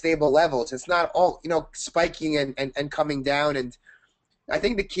even and stable levels. It's not all spiking and coming down. And I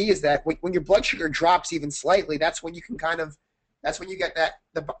think the key is that when your blood sugar drops even slightly, that's when you can that's when you get that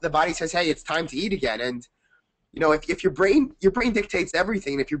the body says, hey, it's time to eat again. And if your brain dictates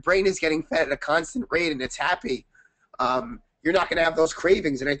everything. And if your brain is getting fed at a constant rate and it's happy, you're not going to have those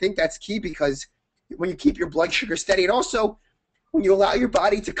cravings. And I think that's key because when you keep your blood sugar steady, and also when you allow your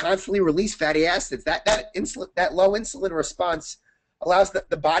body to constantly release fatty acids, that low insulin response allows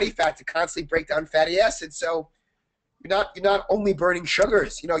the body fat to constantly break down fatty acids. So you're not only burning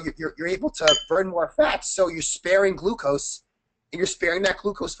sugars, you're able to burn more fats. So you're sparing glucose, and you're sparing that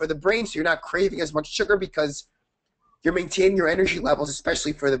glucose for the brain. So you're not craving as much sugar because you're maintaining your energy levels,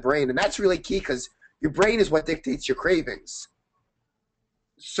 especially for the brain. And that's really key because your brain is what dictates your cravings.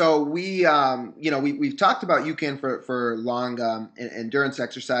 So we've talked about UCAN for long endurance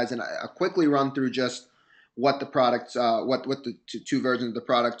exercise, and I'll quickly run through just what the products, what the two versions of the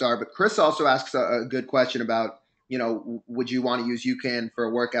product are. But Chris also asks a good question about, would you want to use UCAN for a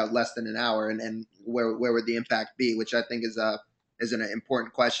workout less than an hour, and where would the impact be? Which I think is an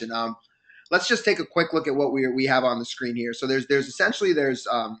important question. Let's just take a quick look at what we have on the screen here. So there's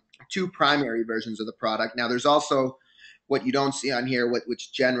two primary versions of the product. Now there's also what you don't see on here,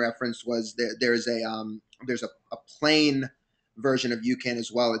 which Jen referenced, was there's a plain version of UCAN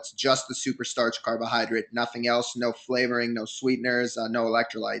as well. It's just the super starch carbohydrate, nothing else, no flavoring, no sweeteners, no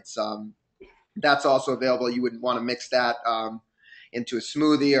electrolytes. That's also available. You wouldn't want to mix that into a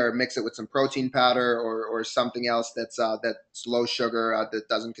smoothie or mix it with some protein powder or something else that's low sugar, that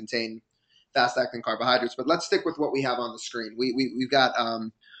doesn't contain fast acting carbohydrates. But let's stick with what we have on the screen. We've got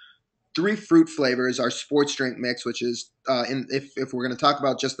three fruit flavors. Our sports drink mix, which is if we're going to talk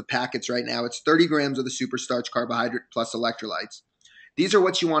about just the packets right now, it's 30 grams of the super starch carbohydrate plus electrolytes. These are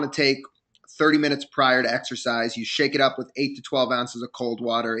what you want to take 30 minutes prior to exercise. You shake it up with 8 to 12 ounces of cold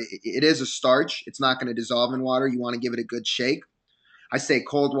water. It is a starch. It's not going to dissolve in water. You want to give it a good shake. I say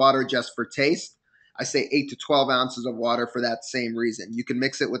cold water just for taste. I say 8 to 12 ounces of water for that same reason. You can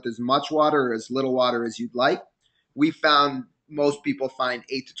mix it with as much water or as little water as you'd like. We found most people find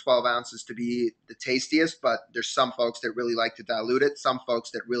 8 to 12 ounces to be the tastiest, but there's some folks that really like to dilute it, some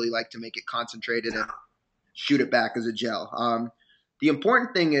folks that really like to make it concentrated and shoot it back as a gel. The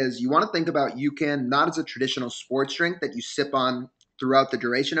important thing is you want to think about UCAN not as a traditional sports drink that you sip on throughout the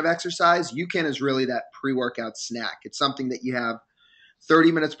duration of exercise. UCAN is really that pre-workout snack. It's something that you have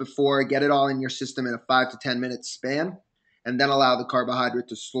 30 minutes before, get it all in your system in a 5 to 10 minute span, and then allow the carbohydrate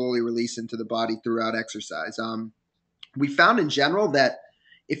to slowly release into the body throughout exercise. We found in general that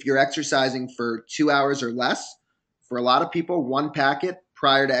if you're exercising for 2 hours or less, for a lot of people, one packet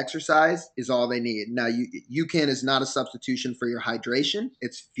prior to exercise is all they need. Now, UCAN is not a substitution for your hydration,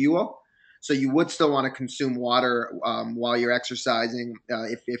 it's fuel. So you would still want to consume water while you're exercising.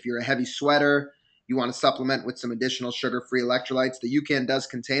 If you're a heavy sweater, you want to supplement with some additional sugar-free electrolytes. The UCAN does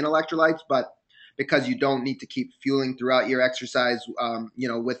contain electrolytes, but because you don't need to keep fueling throughout your exercise,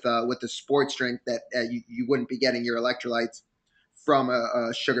 with a sports drink that you wouldn't be getting your electrolytes from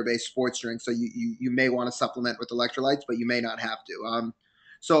a sugar-based sports drink. So you may want to supplement with electrolytes, but you may not have to.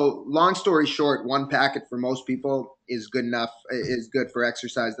 So long story short, one packet for most people is good enough, is good for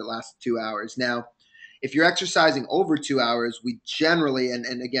exercise that lasts 2 hours. Now, if you're exercising over 2 hours, we generally, and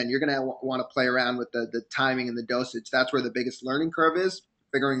again, you're going to want to play around with the timing and the dosage. That's where the biggest learning curve is,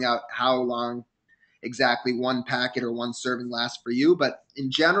 figuring out how long exactly one packet or one serving lasts for you. But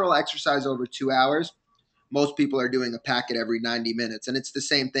in general, exercise over 2 hours, most people are doing a packet every 90 minutes. And it's the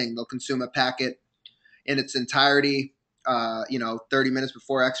same thing. They'll consume a packet in its entirety, 30 minutes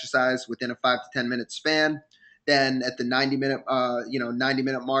before exercise within a 5 to 10 minute span. Then at the 90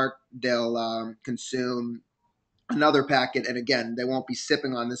 minute mark, they'll consume another packet. And again, they won't be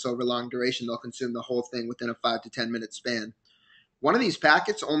sipping on this over long duration. They'll consume the whole thing within a 5 to 10 minute span. One of these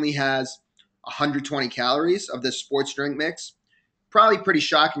packets only has 120 calories of this sports drink mix. Probably pretty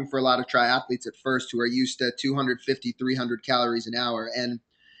shocking for a lot of triathletes at first who are used to 250, 300 calories an hour.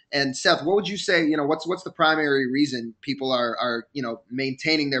 And Seth, what would you say? What's the primary reason people are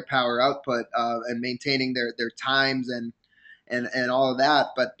maintaining their power output and maintaining their times and all of that,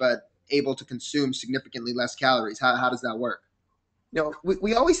 but able to consume significantly less calories? How does that work?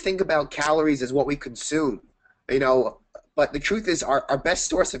 We always think about calories as what we consume, you know, but the truth is our best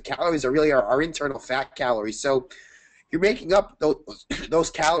source of calories are really our internal fat calories. So you're making up those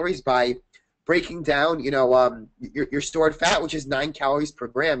calories by breaking down, your stored fat, which is 9 calories per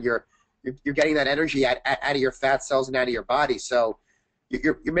gram. You're getting that energy out of your fat cells and out of your body. So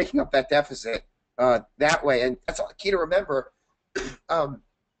you're making up that deficit that way, and that's all key to remember. Fat's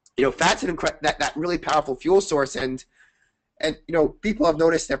that really powerful fuel source, and people have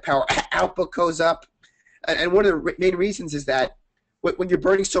noticed their power output goes up, and one of the main reasons is that when you're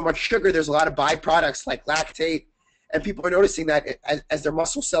burning so much sugar, there's a lot of byproducts like lactate. And people are noticing that as their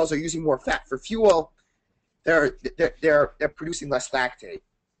muscle cells are using more fat for fuel, they're producing less lactate.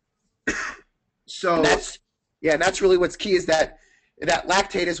 So and that's really what's key, is that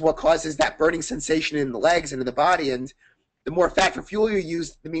lactate is what causes that burning sensation in the legs and in the body. And the more fat for fuel you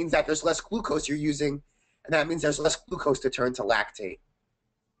use, it means that there's less glucose you're using, and that means there's less glucose to turn to lactate.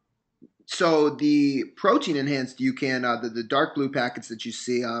 So the protein enhanced UCAN, the dark blue packets that you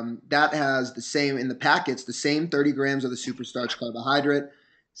see, that has the same in the packets, the same 30 grams of the superstarch carbohydrate,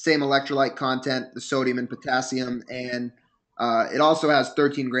 same electrolyte content, the sodium and potassium, and it also has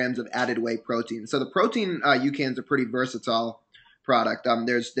 13 grams of added whey protein. So the protein UCAN is a pretty versatile product.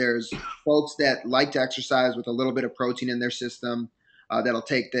 There's folks that like to exercise with a little bit of protein in their system that'll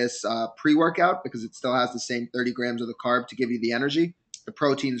take this pre-workout because it still has the same 30 grams of the carb to give you the energy. The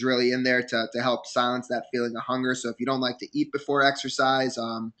protein's really in there to help silence that feeling of hunger. So if you don't like to eat before exercise,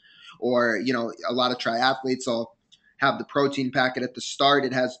 or a lot of triathletes will have the protein packet at the start.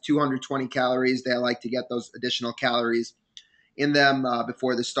 It has 220 calories. They like to get those additional calories in them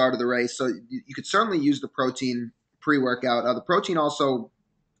before the start of the race. So you could certainly use the protein pre-workout. The protein also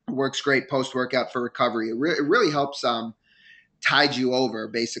works great post-workout for recovery. It really helps tide you over,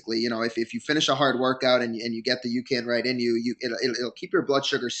 basically. If you finish a hard workout and you get the UCAN right in you, it'll keep your blood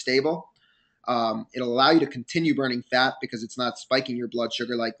sugar stable. It'll allow you to continue burning fat because it's not spiking your blood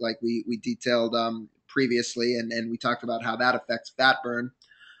sugar like we detailed previously, and we talked about how that affects fat burn.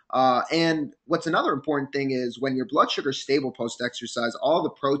 And what's another important thing is when your blood sugar is stable post-exercise, all the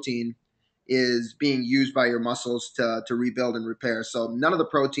protein is being used by your muscles to rebuild and repair. So none of the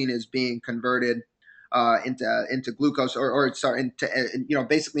protein is being converted into glucose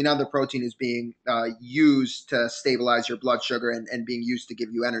basically none of the protein is being used to stabilize your blood sugar and being used to give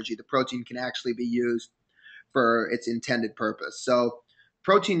you energy. The protein can actually be used for its intended purpose. So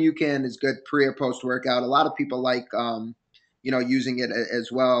protein UCAN is good pre or post workout. A lot of people like using it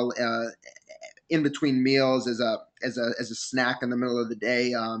as well in between meals as a snack in the middle of the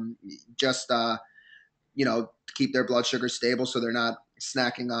day, to keep their blood sugar stable, so they're not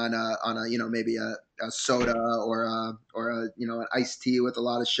snacking on maybe a a soda or a an iced tea with a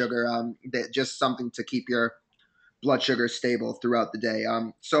lot of sugar. That just something to keep your blood sugar stable throughout the day.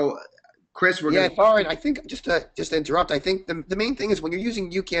 So Chris, we're Yeah, gonna. Thorin, I think just to interrupt, I think the main thing is when you're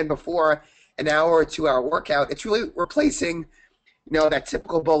using UCAN before an hour or 2 hour workout, it's really replacing, that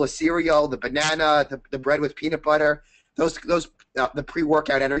typical bowl of cereal, the banana, the bread with peanut butter, those the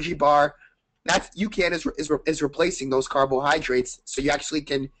pre-workout energy bar. That's UCAN is replacing those carbohydrates, so you actually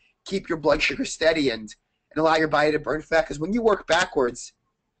can keep your blood sugar steady and allow your body to burn fat. Because when you work backwards,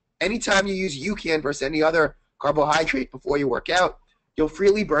 anytime you use UCAN versus any other carbohydrate before you work out, you'll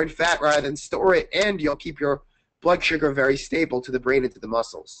freely burn fat rather than store it, and you'll keep your blood sugar very stable to the brain and to the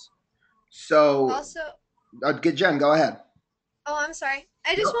muscles. So, Also, good, Jen, go ahead. oh, I'm sorry.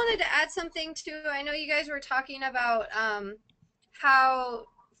 I just No. wanted to add something too. I know you guys were talking about how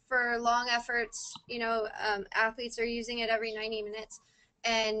for long efforts, athletes are using it every 90 minutes,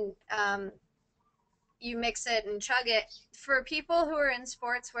 and you mix it and chug it. For people who are in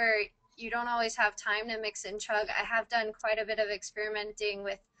sports where you don't always have time to mix and chug, I have done quite a bit of experimenting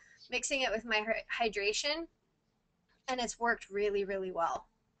with mixing it with my hydration, and it's worked really, really well.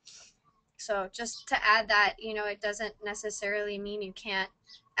 So just to add that, it doesn't necessarily mean you can't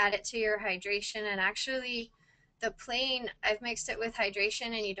add it to your hydration. And actually, the plain, I've mixed it with hydration,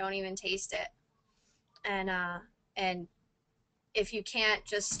 and you don't even taste it. And if you can't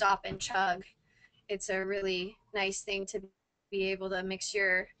just stop and chug, it's a really nice thing to be able to mix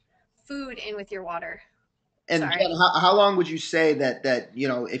your food in with your water. And Jen, Sorry. how long would you say that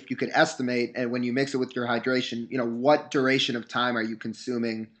if you could estimate, and when you mix it with your hydration, what duration of time are you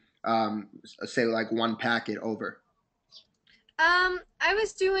consuming, say like one packet over? I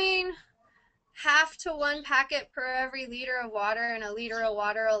was doing half to one packet per every liter of water, and a liter of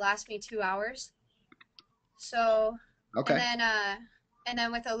water will last me 2 hours. So, and Okay. then uh, and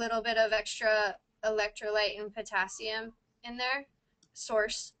then with a little bit of extra electrolyte and potassium in there,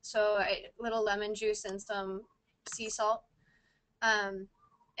 source. So little lemon juice and some sea salt. Um,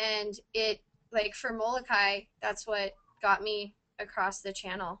 and it like for Molokai, that's what got me across the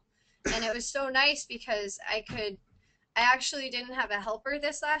channel. And it was so nice because I actually didn't have a helper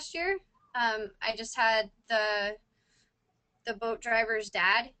this last year. I just had the boat driver's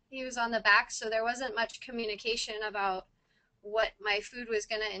dad. He was on the back, so there wasn't much communication about what my food was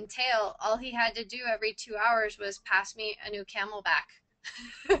going to entail. All he had to do every 2 hours was pass me a new camelback,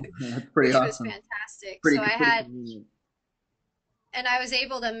 That's pretty which was awesome. fantastic. Pretty So pretty convenient. I was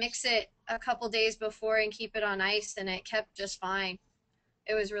able to mix it a couple days before and keep it on ice, and it kept just fine.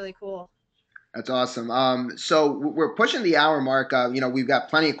 It was really cool. That's awesome. So we're pushing the hour mark. We've got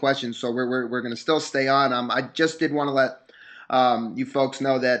plenty of questions, so we're going to still stay on. I just did want to let you folks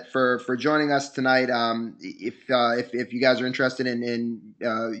know that for joining us tonight, if you guys are interested in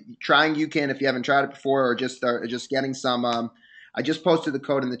trying UCAN, if you haven't tried it before, or just getting some. I just posted the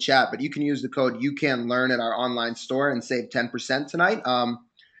code in the chat, but you can use the code UCAN Learn at our online store and save 10% tonight.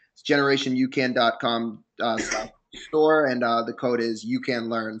 It's generationucan.com store, and the code is you can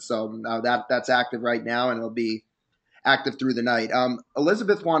learn. So that's active right now, and it'll be active through the night.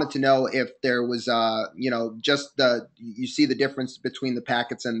 Elizabeth wanted to know if there was, just you see the difference between the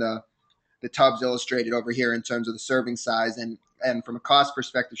packets and the tubs illustrated over here in terms of the serving size, and from a cost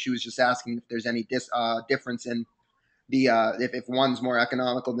perspective, she was just asking if there's any difference in the if one's more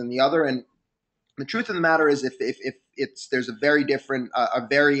economical than the other. And the truth of the matter is, if it's there's a very different, a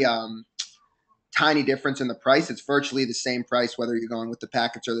very tiny difference in the price. It's virtually the same price whether you're going with the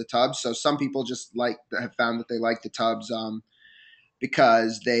packets or the tubs. So some people just have found that they like the tubs,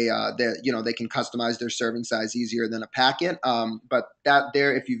 because they can customize their serving size easier than a packet. But that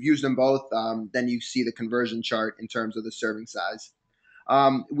there, if you've used them both, then you see the conversion chart in terms of the serving size.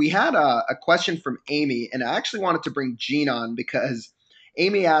 We had a question from Amy, and I actually wanted to bring Gene on because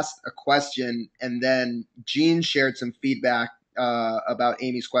Amy asked a question, and then Gene shared some feedback about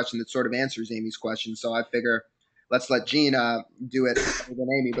Amy's question that sort of answers Amy's question. So I figure let's let Gene do it better than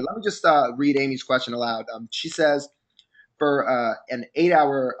Amy. But let me just read Amy's question aloud. She says, for an 8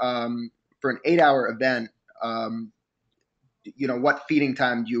 hour event, what feeding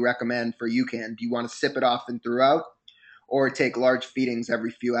time do you recommend for UCAN? Do you want to sip it off and throughout, or take large feedings every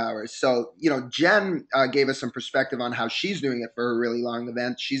few hours? So, Jen gave us some perspective on how she's doing it for her really long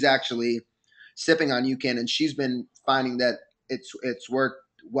event. She's actually sipping on UCAN, and she's been finding that it's worked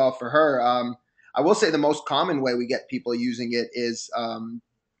well for her. I will say the most common way we get people using it is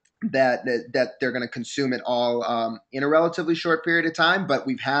that they're going to consume it all in a relatively short period of time. But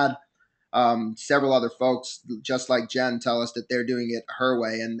we've had several other folks just like Jen tell us that they're doing it her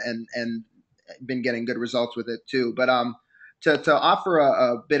way, and been getting good results with it too. But to offer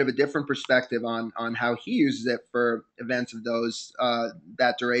a bit of a different perspective on how he uses it for events of those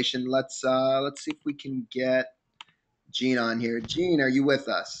that duration. Let's see if we can get Gene on here. Gene, are you with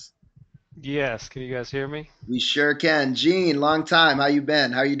us? Yes, can you guys hear me? We sure can. Gene, long time. How you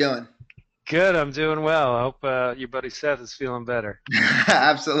been? How you doing? Good, I'm doing well. I hope your buddy Seth is feeling better.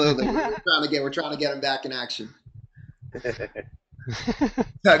 Absolutely. We're trying to get him back in action. Go ahead,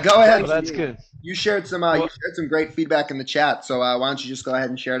 Well, Thanks. that's Gene. good. You Well, shared some great feedback in the chat. So why don't you just go ahead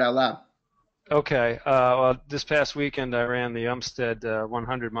and share it out loud? okay. Well, this past weekend I ran the Umstead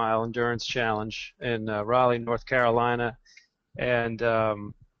 100-mile endurance challenge in Raleigh, North Carolina, and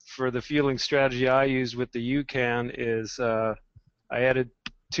for the fueling strategy I used with the UCAN is I added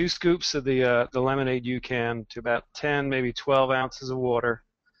 2 scoops of the lemonade UCAN to about 10, maybe 12 ounces of water.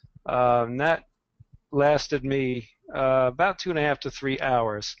 That lasted me about 2.5 to 3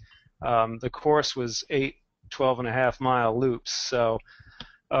 hours. The course was 8 12.5 mile loops, so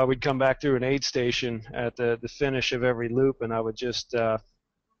we'd come back through an aid station at the finish of every loop, and I would just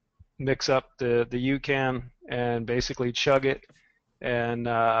mix up the UCAN and basically chug it and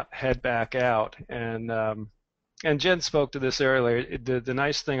head back out. And Jen spoke to this earlier. The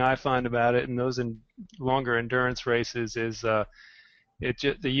nice thing I find about it in those longer endurance races is the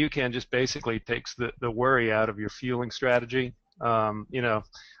UCAN just basically takes the worry out of your fueling strategy. I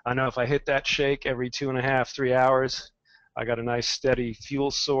know if I hit that shake every 2.5 3 hours, I got a nice steady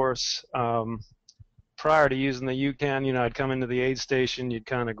fuel source. Prior to using the UCAN, I'd come into the aid station, you'd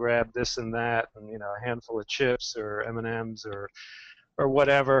kind of grab this and that, and a handful of chips or M&Ms or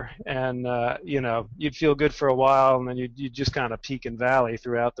whatever, and you'd feel good for a while, and then you'd just kind of peak and valley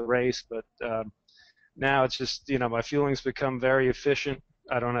throughout the race. But now it's just my fueling's become very efficient.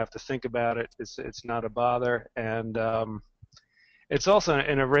 I don't have to think about it. It's not a bother, and it's also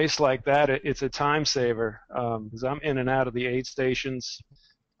in a race like that. It's a time saver because I'm in and out of the aid stations.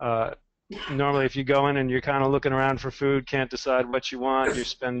 Uh, Normally, if you go in and you're kind of looking around for food, can't decide what you want, you're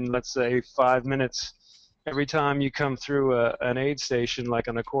spending, let's say, 5 minutes every time you come through an aid station, like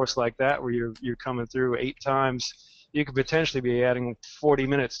on a course like that, where you're coming through 8 times. You could potentially be adding 40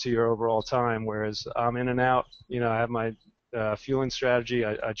 minutes to your overall time. Whereas I'm in and out. I have my fueling strategy.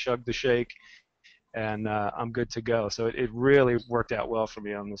 I chug the shake, and I'm good to go. So it really worked out well for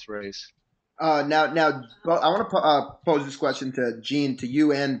me on this race. Now, I want to pose this question to Gene, to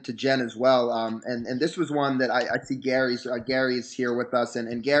you, and to Jen as well. And this was one that I see Gary's here with us,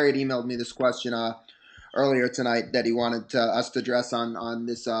 and Gary had emailed me this question earlier tonight that he wanted us to address on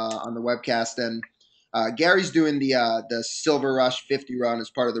this on the webcast. And Gary's doing the Silver Rush 50 run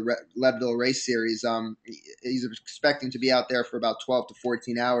as part of the Leadville Race Series. He's expecting to be out there for about 12 to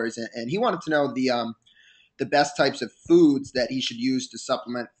 14 hours, and he wanted to know the best types of foods that he should use to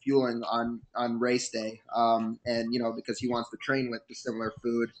supplement fueling on race day. And because he wants to train with the similar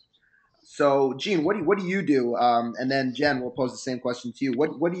food. So, Gene, what do you do? And then Jen, we'll pose the same question to you.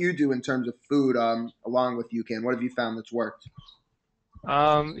 What do you do in terms of food along with UCAN? What have you found that's worked?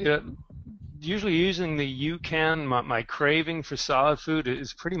 Um, you know, Usually using the UCAN, my craving for solid food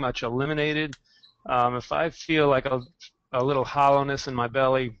is pretty much eliminated. If I feel like a little hollowness in my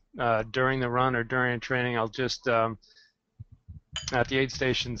belly during the run or during training, I'll just at the aid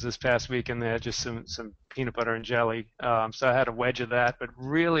stations this past weekend they had just some peanut butter and jelly. So I had a wedge of that. But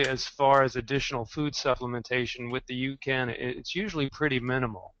really, as far as additional food supplementation with the UCAN, it's usually pretty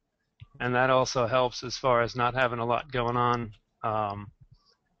minimal, and that also helps as far as not having a lot going on.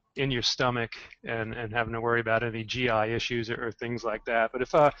 In your stomach and having to worry about any GI issues or things like that. But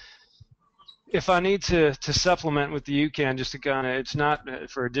if I need to supplement with the UCAN, just to kind of, it's not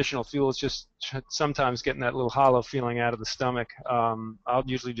for additional fuel. It's just sometimes getting that little hollow feeling out of the stomach. I'll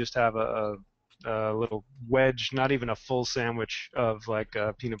usually just have a little wedge, not even a full sandwich of like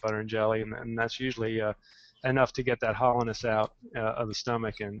peanut butter and jelly, and that's usually enough to get that hollowness out of the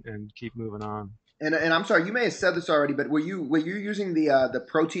stomach and keep moving on. And I'm sorry, you may have said this already, but were you using the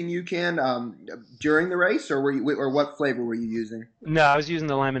protein UCAN during the race, or what flavor were you using? No, I was using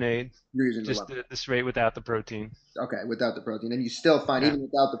the lemonade, You're using the just lemon. the straight without the protein. Okay, without the protein, and you still find Yeah. even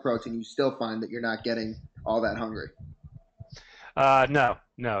without the protein, you still find that you're not getting all that hungry. No,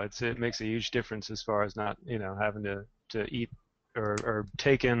 no, it makes a huge difference as far as not, having to eat or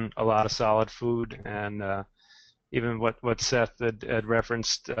take in a lot of solid food, and even what Seth had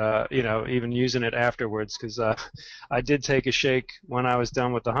referenced, even using it afterwards, because I did take a shake when I was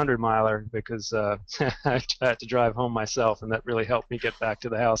done with the 100 miler because I had to drive home myself, and that really helped me get back to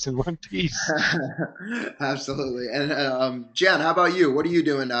the house in one piece. Absolutely. And Jen, how about you? What are you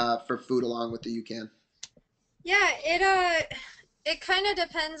doing for food along with the UCAN? Yeah, it kind of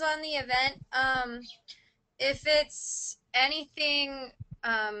depends on the event. If it's anything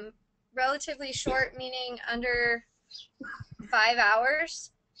relatively short, meaning under 5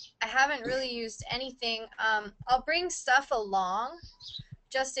 hours. I haven't really used anything. I'll bring stuff along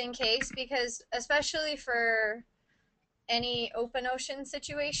just in case, because especially for any open ocean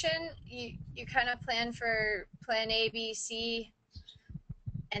situation, you kind of plan for plan A, B, C,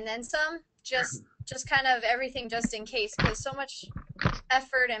 and then some. Just kind of everything just in case, because so much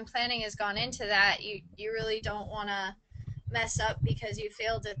effort and planning has gone into that. You really don't want to mess up because you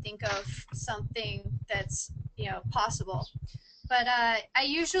failed to think of something that's possible. But I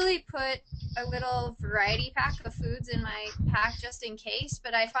usually put a little variety pack of foods in my pack just in case,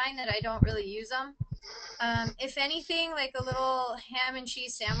 but I find that I don't really use them. If anything, like a little ham and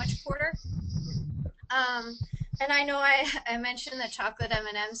cheese sandwich porter. Um, and I know I mentioned the chocolate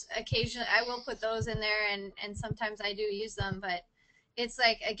M&Ms. Occasionally, I will put those in there, and sometimes I do use them. But it's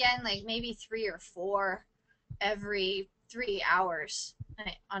like, again, like maybe three or four every 3 hours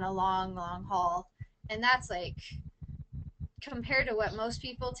on a long, long haul, and that's like compared to what most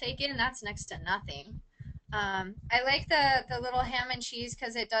people take in, that's next to nothing. I like the little ham and cheese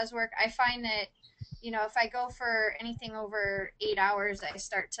because it does work. I find that if I go for anything over 8 hours, I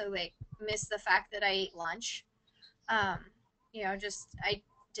start to like miss the fact that I ate lunch. Um, just I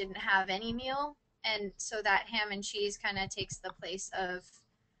didn't have any meal, and so that ham and cheese kind of takes the place of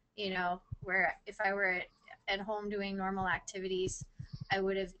where if I were at home doing normal activities, I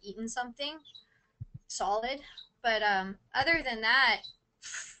would have eaten something solid. But other than that,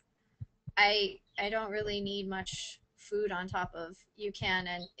 I don't really need much food on top of UCAN,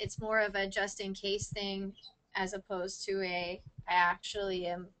 and it's more of a just in case thing as opposed to a I actually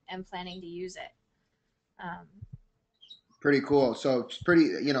am planning to use it. Um, Pretty cool. So it's pretty,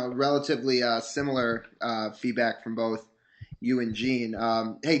 relatively similar feedback from both you and Gene.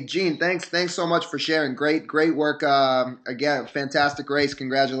 Hey, Gene, thanks so much for sharing. Great work. Again, fantastic race.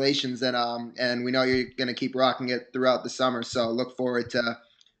 Congratulations, and we know you're going to keep rocking it throughout the summer. So look forward to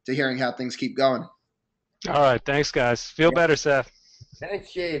hearing how things keep going. All right, thanks, guys. Feel better, Seth. Thanks,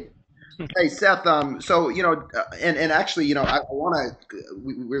 Shane. Hey Seth, so and actually, I want to.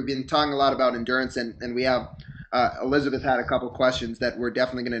 We've been talking a lot about endurance, and we have Elizabeth had a couple questions that we're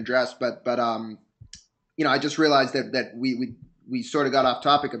definitely going to address, but I just realized that we sort of got off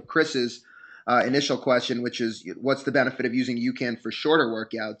topic of Chris's initial question, which is what's the benefit of using UCAN for shorter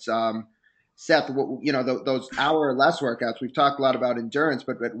workouts? Seth, those hour or less workouts. We've talked a lot about endurance,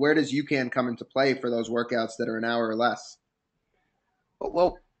 but where does UCAN come into play for those workouts that are an hour or less?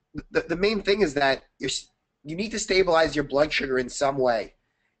 Well, the main thing is that you need to stabilize your blood sugar in some way.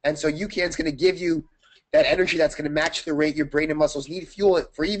 And so UCAN's going to give you that energy that's going to match the rate your brain and muscles need fuel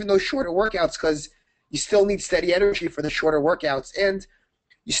for even those shorter workouts, because you still need steady energy for the shorter workouts. And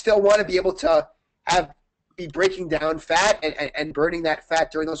you still want to be able to be breaking down fat and burning that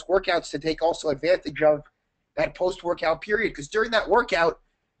fat during those workouts to take also advantage of that post-workout period. Because during that workout,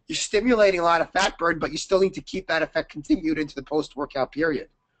 you're stimulating a lot of fat burn, but you still need to keep that effect continued into the post-workout period.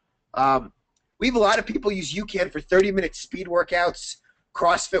 We have a lot of people use UCAN for 30-minute speed workouts,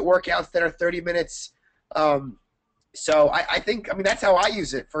 CrossFit workouts that are 30 minutes. So I think, that's how I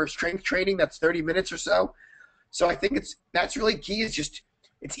use it for strength training. That's 30 minutes or so. So I think that's really key. Is just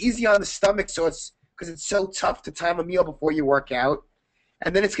it's easy on the stomach, so because it's so tough to time a meal before you work out,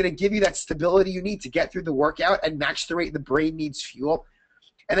 and then it's going to give you that stability you need to get through the workout and match the rate the brain needs fuel.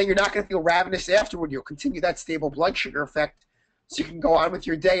 And then you're not going to feel ravenous afterward. You'll continue that stable blood sugar effect, so you can go on with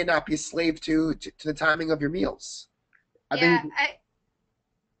your day and not be a slave to the timing of your meals. I yeah, think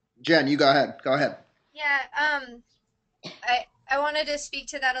Jen, you go ahead. Go ahead. yeah. I wanted to speak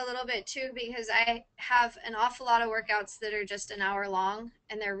to that a little bit too, because I have an awful lot of workouts that are just an hour long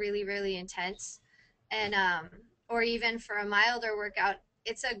and they're really, really intense. And or even for a milder workout,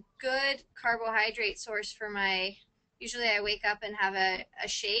 it's a good carbohydrate source for my usually I wake up and have a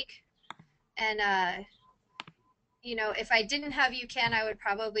shake. And if I didn't have UCAN, I would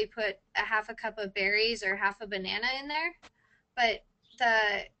probably put a half a cup of berries or half a banana in there. But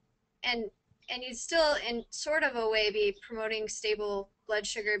the and and you'd still in sort of a way be promoting stable blood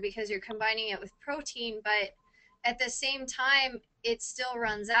sugar because you're combining it with protein, but at the same time it still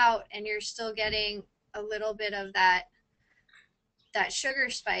runs out and you're still getting a little bit of that sugar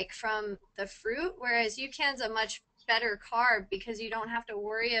spike from the fruit, whereas UCAN's a much better carb because you don't have to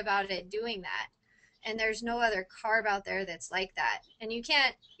worry about it doing that. And there's no other carb out there that's like that. And you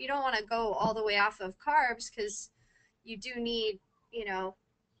don't want to go all the way off of carbs because you do need,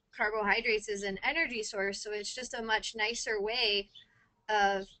 carbohydrates as an energy source. So it's just a much nicer way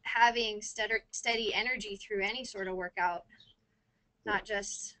of having steady energy through any sort of workout, not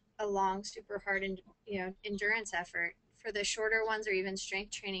just a long, super hard, endurance effort for the shorter ones or even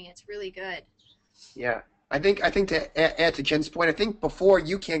strength training, it's really good. Yeah, I think to add to Jen's point, I think before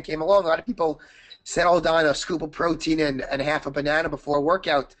UCAN came along, a lot of people settled on a scoop of protein and half a banana before a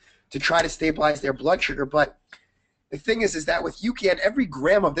workout to try to stabilize their blood sugar. But the thing is that with UCAN, every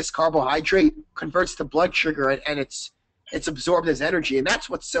gram of this carbohydrate converts to blood sugar, and it's absorbed as energy, and that's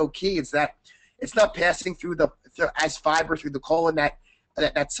what's so key. Is that it's not passing through as fiber through the colon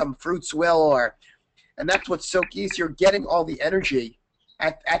that some fruits will, and that's what's so key. Is you're getting all the energy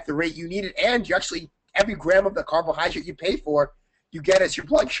at the rate you need it, and you actually every gram of the carbohydrate you pay for, you get as your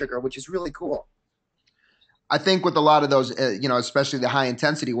blood sugar, which is really cool. I think with a lot of those, especially the high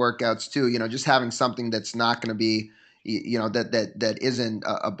intensity workouts too, just having something that's not going to be, that isn't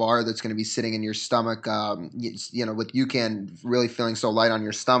a bar that's going to be sitting in your stomach. With UCAN really feeling so light on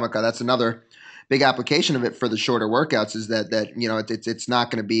your stomach, that's another big application of it for the shorter workouts. Is that it's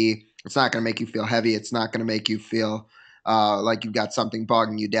not going to be, it's not going to make you feel heavy. It's not going to make you feel like you've got something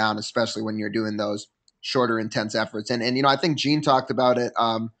bogging you down, especially when you're doing those shorter, intense efforts. And I think Gene talked about it.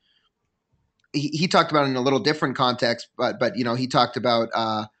 He talked about it in a little different context, but he talked about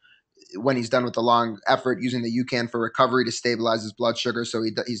when he's done with the long effort, using the UCAN for recovery to stabilize his blood sugar, so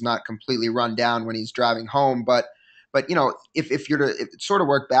he's not completely run down when he's driving home. But if you're to sort of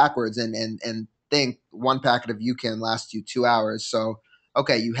work backwards and think one packet of UCAN lasts you 2 hours, so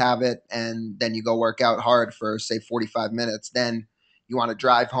okay, you have it, and then you go work out hard for say 45 minutes, then you want to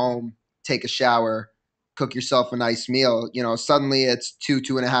drive home, take a shower, cook yourself a nice meal. Suddenly it's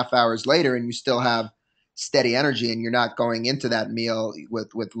 2.5 hours later, and you still have steady energy, and you're not going into that meal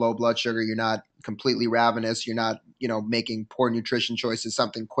with low blood sugar. You're not completely ravenous. You're not making poor nutrition choices,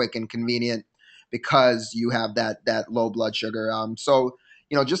 something quick and convenient, because you have that low blood sugar. So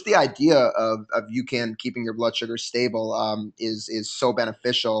just the idea of you can keeping your blood sugar stable is so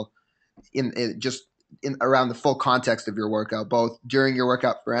beneficial in just in around the full context of your workout, both during your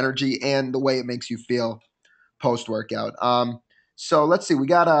workout for energy and the way it makes you feel post workout. So let's see. We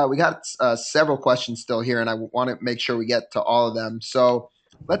got several questions still here, and I want to make sure we get to all of them. So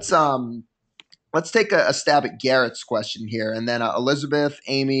let's um let's take a stab at Garrett's question here, and then Elizabeth,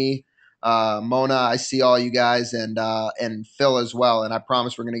 Amy, Mona. I see all you guys, and Phil as well. And I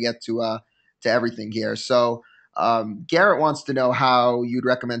promise we're going to get to everything here. So Garrett wants to know how you'd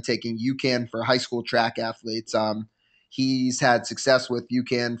recommend taking UCAN for high school track athletes. He's had success with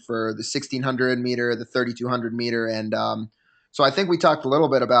UCAN for the 1600 meter, the 3200 meter, and so I think we talked a little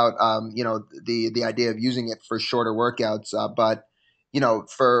bit about the idea of using it for shorter workouts, but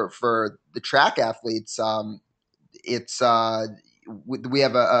for the track athletes, it's we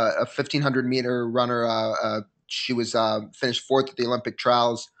have a 1500-meter runner. She was finished fourth at the Olympic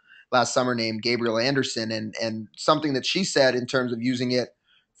trials last summer, named Gabriel Anderson, and something that she said in terms of using it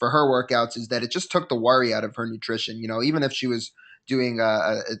for her workouts is that it just took the worry out of her nutrition. Even if she was doing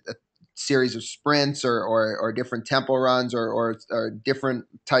a series of sprints or different tempo runs or different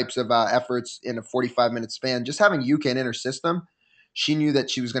types of efforts in a 45-minute span, just having UCAN in her system, she knew that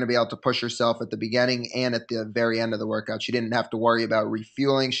she was going to be able to push herself at the beginning and at the very end of the workout. She didn't have to worry about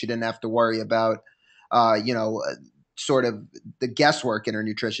refueling. She didn't have to worry about, sort of the guesswork in her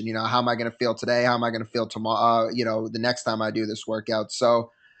nutrition. How am I going to feel today? How am I going to feel tomorrow? The next time I do this workout.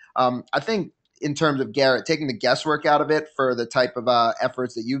 So I think in terms of Garrett, taking the guesswork out of it for the type of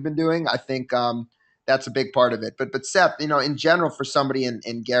efforts that you've been doing, I think that's a big part of it. But Seth, in general, for somebody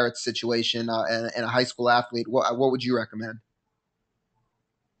in Garrett's situation and a high school athlete, what would you recommend?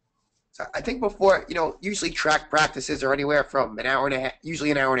 So I think before, usually track practices are anywhere from an hour and a half, usually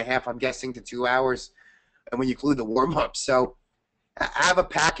an hour and a half, I'm guessing, to 2 hours, and when you include the warm up. So have a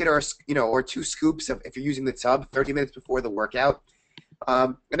packet or two scoops if you're using the tub 30 minutes before the workout,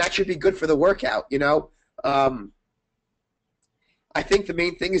 and that should be good for the workout. I think the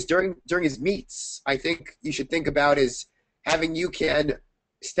main thing is during his meets. I think you should think about is having UCAN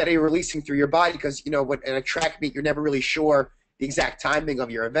steady releasing through your body, because when in a track meet you're never really sure the exact timing of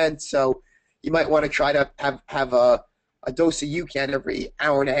your event, so you might want to try to have a dose of UCAN every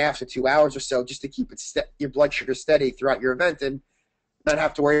hour and a half to 2 hours or so, just to keep your blood sugar steady throughout your event and not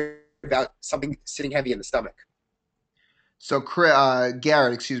have to worry about something sitting heavy in the stomach. So,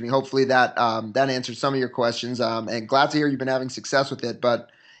 Garrett, excuse me. Hopefully that answered some of your questions. And glad to hear you've been having success with it. But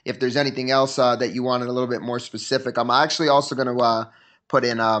if there's anything else that you wanted a little bit more specific, I'm actually also going to put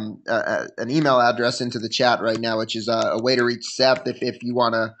in an email address into the chat right now, which is a way to reach Seth if you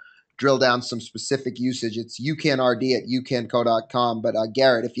want to drill down some specific usage. It's ucanrd@ucanco.com. But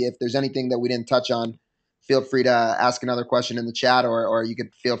Garrett, if there's anything that we didn't touch on, feel free to ask another question in the chat, or you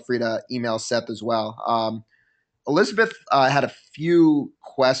could feel free to email Seth as well. Elizabeth had a few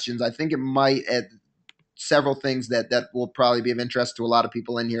questions. I think it might several things that will probably be of interest to a lot of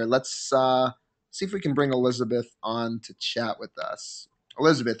people in here. Let's see if we can bring Elizabeth on to chat with us.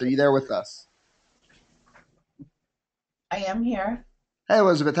 Elizabeth, are you there with us? I am here. Hey,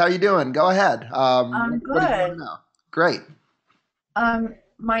 Elizabeth, how are you doing? Go ahead. I'm What did you want to good. know? Great.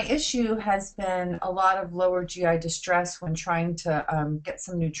 My issue has been a lot of lower GI distress when trying to get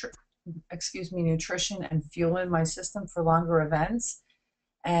some nutrition and fuel in my system for longer events.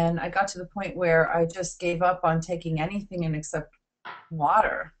 And I got to the point where I just gave up on taking anything in except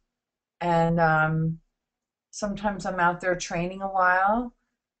water. And sometimes I'm out there training a while,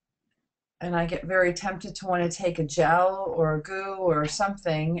 and I get very tempted to want to take a gel or a goo or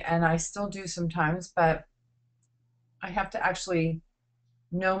something, and I still do sometimes, but I have to actually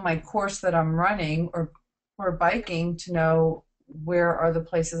know my course that I'm running or biking to know where are the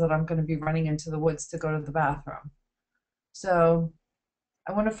places that I'm going to be running into the woods to go to the bathroom. So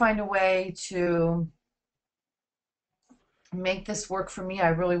I want to find a way to make this work for me. I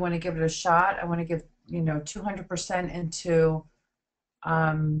really want to give it a shot. I want to give, 200% into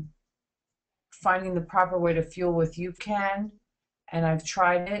um, finding the proper way to fuel with UCAN. And I've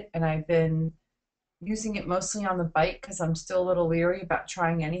tried it, and I've been using it mostly on the bike because I'm still a little leery about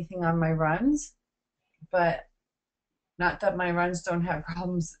trying anything on my runs. But not that my runs don't have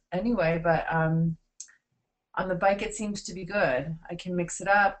problems anyway, but on the bike it seems to be good. I can mix it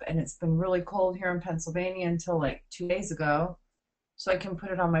up, and it's been really cold here in Pennsylvania until like 2 days ago, so I can put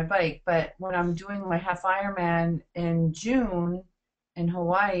it on my bike. But when I'm doing my half Ironman in June in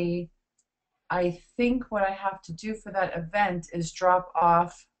Hawaii, I think what I have to do for that event is drop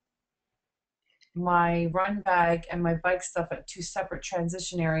off my run bag and my bike stuff at two separate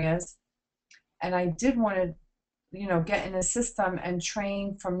transition areas. And I did want to, get in a system and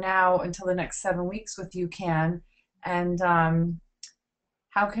train from now until the next 7 weeks with UCAN. And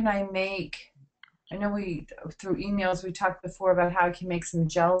how can I make, I know through emails, we talked before about how I can make some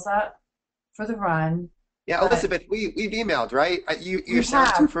gels up for the run. Yeah, But Elizabeth, we've emailed, right? You we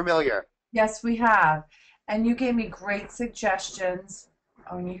sound too have, familiar. yes, we have. And you gave me great suggestions.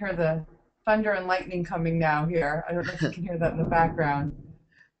 Oh, and you hear the thunder and lightning coming now here. I don't know if you can hear that in the background.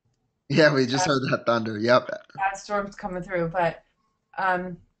 Yeah, we just heard that thunder. Yep. Bad storms coming through, but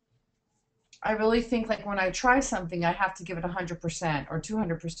um, I really think like when I try something, I have to give it 100% or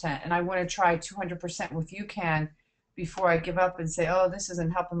 200%, and I want to try 200% with UCAN before I give up and say, oh, this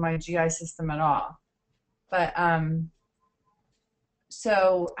isn't helping my GI system at all. But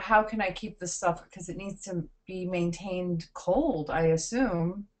so how can I keep this stuff? Because it needs to be maintained cold, I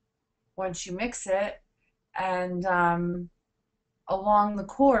assume, once you mix it. And along the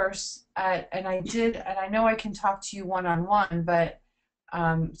course, and I know I can talk to you one on one, but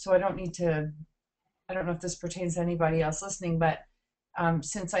so I don't need to, I don't know if this pertains to anybody else listening, but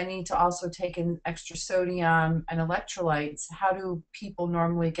since I need to also take in extra sodium and electrolytes, how do people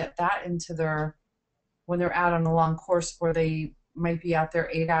normally get that into when they're out on a long course where they might be out there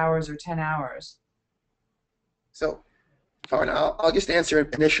 8 hours or 10 hours? So, fine, I'll just answer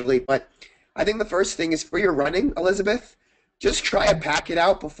it initially, but I think the first thing is for your running, Elizabeth, just try to pack it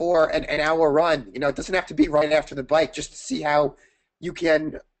out before an hour run. It doesn't have to be right after the bike, just to see how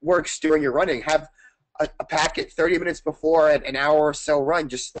UCAN works during your running. Have a packet 30 minutes before an hour or so run, and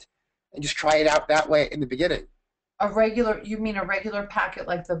just try it out that way in the beginning. You mean a regular packet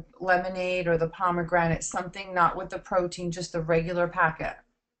like the lemonade or the pomegranate, something not with the protein, just a regular packet?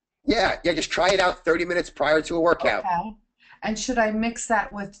 Yeah, just try it out 30 minutes prior to a workout. Okay. And should I mix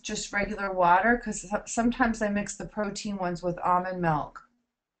that with just regular water? Because sometimes I mix the protein ones with almond milk.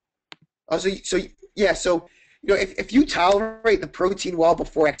 Oh, if you tolerate the protein well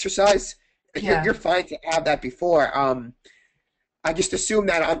before exercise, Yeah. you're fine to have that before. I just assume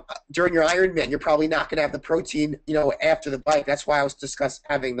that during your Ironman, you're probably not going to have the protein, after the bike. That's why I was discussing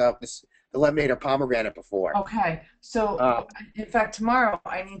having the lemonade or pomegranate before. Okay. So, in fact, tomorrow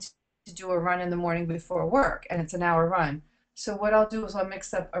I need to do a run in the morning before work, and it's an hour run. So what I'll do is I'll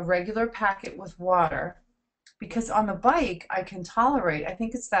mix up a regular packet with water, because on the bike I can tolerate, I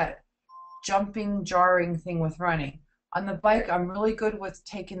think it's that jumping, jarring thing with running. On the bike, I'm really good with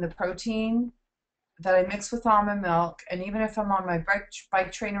taking the protein that I mix with almond milk, and even if I'm on my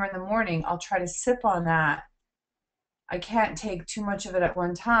bike trainer in the morning, I'll try to sip on that. I can't take too much of it at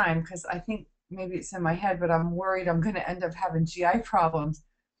one time because I think maybe it's in my head, but I'm worried I'm going to end up having GI problems.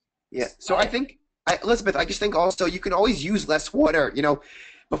 Yeah. So I think, Elizabeth, I just think also you can always use less water.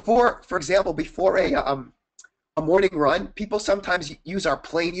 For example, before a morning run, people sometimes use our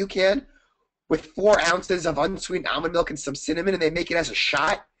plain UCAN with 4 ounces of unsweetened almond milk and some cinnamon, and they make it as a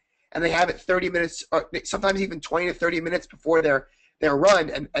shot, and they have it 30 minutes, or sometimes even 20 to 30 minutes before their run,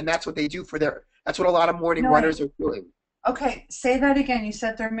 and that's what they do for That's what a lot of morning No, runners are doing. okay, say that again. You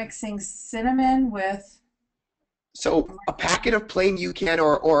said they're mixing cinnamon with, So a packet of plain UCAN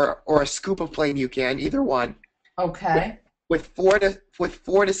or a scoop of plain UCAN, either one, with okay, with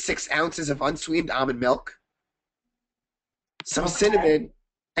 4 to 6 ounces of unsweetened almond milk, some okay. cinnamon,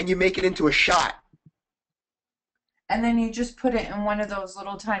 and you make it into a shot. And then you just put it in one of those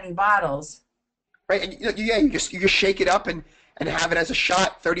little tiny bottles. Right? And yeah, you just shake it up and have it as a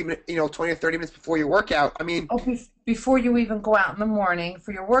shot 30 minutes, 20 or 30 minutes before your workout. I mean, Oh, before you even go out in the morning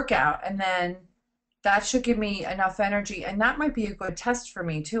for your workout. And then that should give me enough energy. And that might be a good test for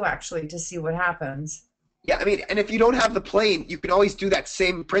me too, actually, to see what happens. yeah, I mean, and if you don't have the plain, you can always do that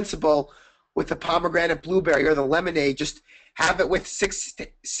same principle with the pomegranate blueberry or the lemonade. Just have it with 6 to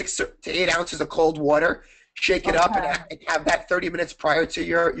 8 ounces of cold water, shake it up, and Okay. have that 30 minutes prior to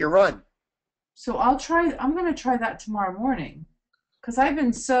your run. So I'm going to try that tomorrow morning because I've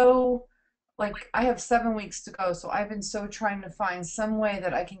been so, like, I have 7 weeks to go. So I've been so trying to find some way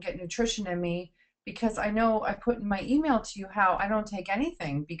that I can get nutrition in me because I know I put in my email to you how I don't take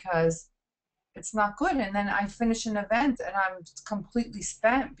anything because it's not good. And then I finish an event and I'm completely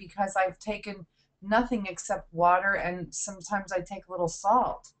spent because I've taken nothing except water and sometimes I take a little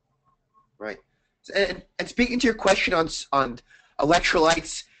salt. Right. And speaking to your question on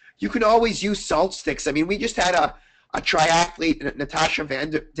electrolytes, you can always use salt sticks. I mean, we just had a triathlete, Natasha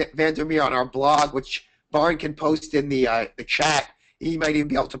Vandermeer, on our blog, which Barn can post in the chat. He might even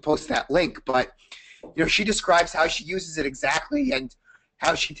be able to post that link. But she describes how she uses it exactly and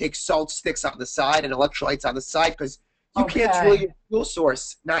how she takes salt sticks on the side and electrolytes on the side because you can't really Okay. your fuel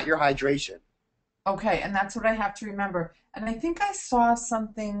source, not your hydration. Okay. And that's what I have to remember. And I think I saw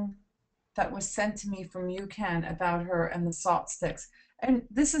something that was sent to me from UCAN about her and the salt sticks. And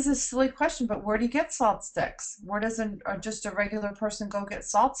this is a silly question, but where do you get salt sticks? Where does just a regular person go get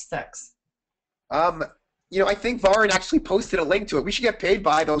salt sticks? Um, I think Varun actually posted a link to it. We should get paid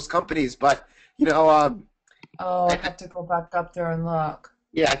by those companies, but you know, um, Oh, I I, have to go back up there and look.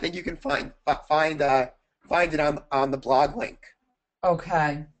 yeah, I think you can find it on the blog link.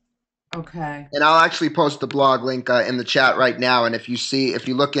 Okay. Okay. And I'll actually post the blog link in the chat right now. And if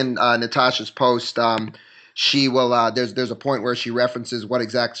you look in Natasha's post, she will. There's a point where she references what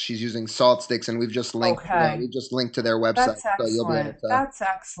exactly she's using salt sticks, and Okay. we've just linked to their website, That's so excellent. That's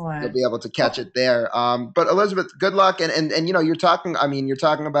excellent. you'll be able to catch Oh, it there. But Elizabeth, good luck, and you're talking. I mean, you're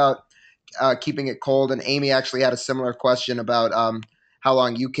talking about keeping it cold. And Amy actually had a similar question about how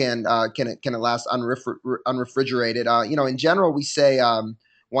long you can it last unrefrigerated. In general, we say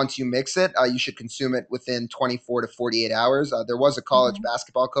once you mix it, you should consume it within 24 to 48 hours. There was a college mhm.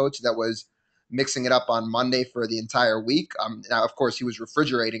 basketball coach that was mixing it up on Monday for the entire week. Now, of course, he was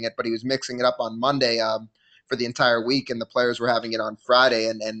refrigerating it, but he was mixing it up on Monday. For the entire week, and the players were having it on Friday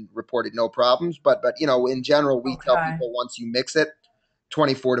and reported no problems. But in general, we tell Okay. people once you mix it,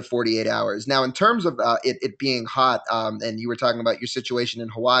 24 to 48 hours. Now, in terms of it being hot, and you were talking about your situation in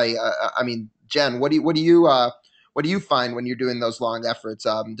Hawaii, I mean, Jen, what do you find when you're doing those long efforts?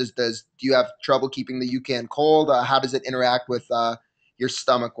 Do you have trouble keeping the UCAN cold? How does it interact with your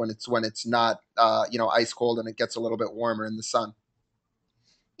stomach when it's not ice cold and it gets a little bit warmer in the sun?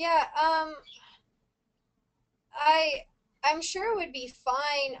 Yeah, I I'm sure it would be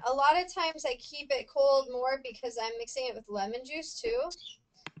fine. A lot of times I keep it cold more because I'm mixing it with lemon juice too.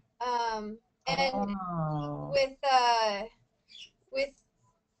 And Oh. with with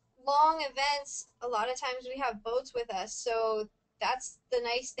long events, a lot of times we have boats with us, so that's the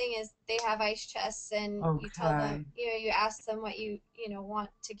nice thing is they have ice chests, and you tell them, Okay. you ask them what you want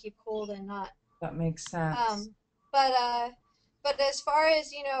to keep cold and not. That makes sense. Um, but as far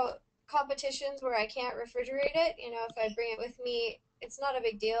as competitions where I can't refrigerate it, if I bring it with me, it's not a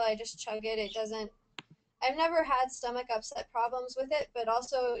big deal. I just chug it. It doesn't. I've never had stomach upset problems with it, but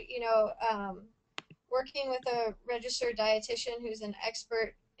also working with a registered dietitian who's an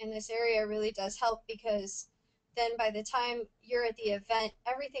expert in this area really does help because then by the time you're at the event,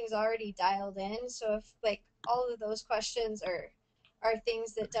 everything's already dialed in. So if like all of those questions are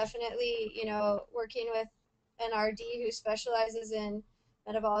things that definitely, working with an RD who specializes in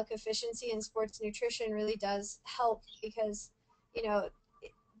metabolic efficiency and sports nutrition really does help because, you know,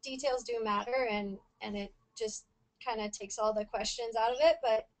 details do matter and it just kind of takes all the questions out of it.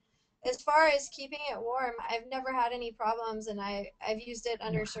 But as far as keeping it warm, I've never had any problems, and I've used it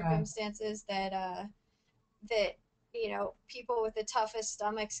under Okay. circumstances that people with the toughest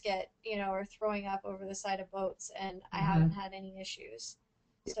stomachs get, or throwing up over the side of boats, and I haven't Hmm. had any issues.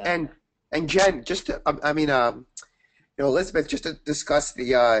 So And and Jen, I mean, Elizabeth, just to discuss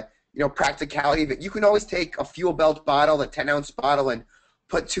the practicality that you can always take a fuel belt bottle, a 10-ounce bottle, and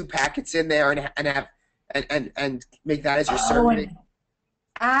put 2 packets in there and have and make that as your Oh, serving. and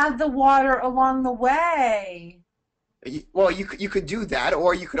add the water along the way. Well, you could do that,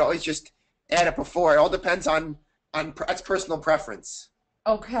 or you could always just add it before. It all depends on that's personal preference.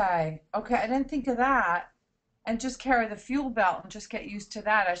 Okay. Okay. I didn't think of that. And just carry the fuel belt and just get used to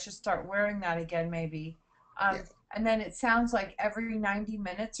that. I should start wearing that again, maybe. Yeah, And then it sounds like every 90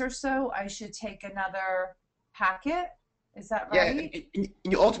 minutes or so, I should take another packet. Is that yeah. right? And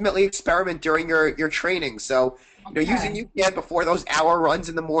you ultimately experiment during your training. So, using Okay. UCAN before those hour runs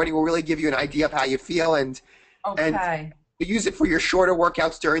in the morning will really give you an idea of how you feel, and Okay. you use it for your shorter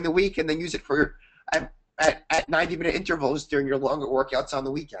workouts during the week, and then use it for your at 90-minute intervals during your longer workouts on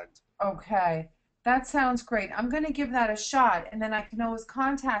the weekend. Okay. That sounds great. I'm going to give that a shot, and then I can always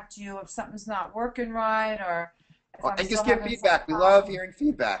contact you if something's not working right or if I'm And still just give having some feedback. We love problems. hearing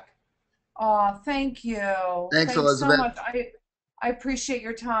feedback. Oh, thank you. Thanks, Thanks so Elizabeth. much. I appreciate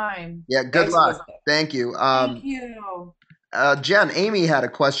your time. Yeah, good Thanks, luck. Elizabeth. Thank you. Thank you. Jen, Amy had a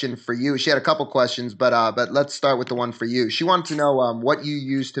question for you. She had a couple questions, but let's start with the one for you. She wanted to know what you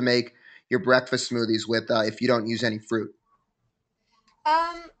use to make your breakfast smoothies with if you don't use any fruit.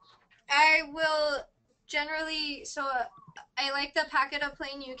 Um, I will generally, I like the packet of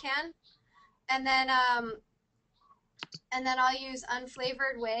plain UCAN, and then I'll use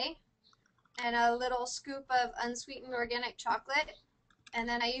unflavored whey and a little scoop of unsweetened organic chocolate. And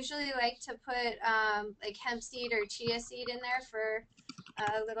then I usually like to put like hemp seed or chia seed in there for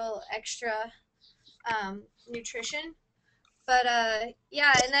a little extra nutrition. But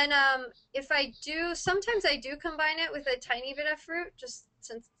yeah, and then if I do, sometimes I do combine it with a tiny bit of fruit, just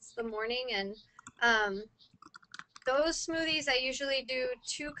since it's the morning. And um, those smoothies, I usually do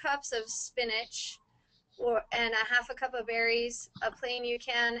 2 cups of spinach, and a half a cup of berries, a plain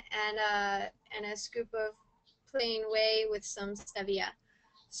UCAN, and a scoop of plain whey with some stevia.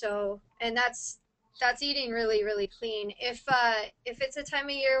 So, and that's eating really clean. If it's a time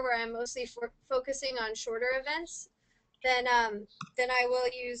of year where I'm mostly focusing on shorter events, then I will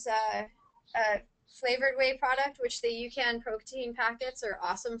use a flavored whey product, which the UCAN protein packets are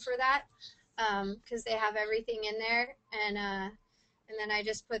awesome for that, because they have everything in there. And then I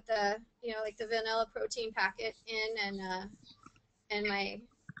just put the like the vanilla protein packet in, and my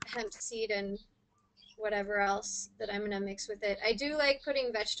hemp seed and whatever else that I'm gonna mix with it. I do like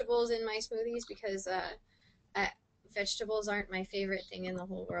putting vegetables in my smoothies because I, vegetables aren't my favorite thing in the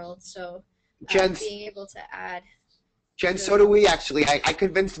whole world. So Jen, being able to add is Jen, really so do we helpful. actually. I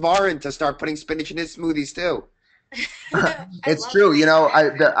convinced Varin to start putting spinach in his smoothies too. I It's love true. it.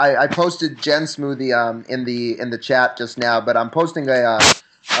 I posted Jen's smoothie in the chat just now, but I'm posting a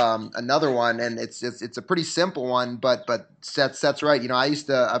another one, and it's a pretty simple one, but Seth's right. I used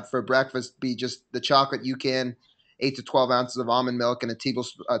to for breakfast be just the chocolate UCAN, 8 to 12 ounces of almond milk, and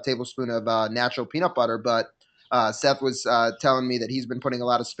a tablespoon of natural peanut butter. But Seth was telling me that he's been putting a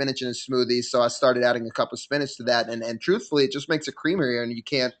lot of spinach in his smoothies, so I started adding a cup of spinach to that, and truthfully, it just makes it creamier, and you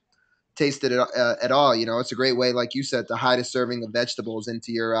can't taste it at all. It's a great way, like you said, to hide a serving of vegetables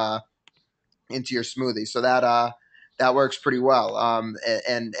into your smoothie. So that works pretty well.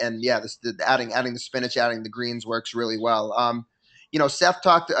 And yeah, adding the spinach, adding the greens works really well. Seth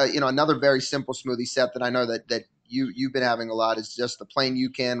talked. Another very simple smoothie, Seth, that I know that you've been having a lot is just the plain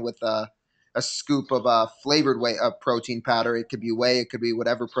UCAN with a scoop of flavored whey of protein powder. It could be whey, it could be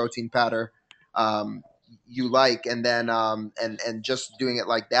whatever protein powder you like, and then and just doing it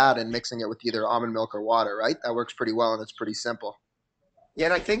like that and mixing it with either almond milk or water. Right, that works pretty well, and it's pretty simple. Yeah,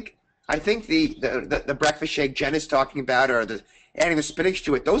 and I think the breakfast shake Jen is talking about, or the adding the spinach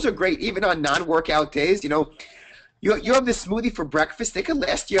to it, those are great even on non-workout days. You have this smoothie for breakfast. They could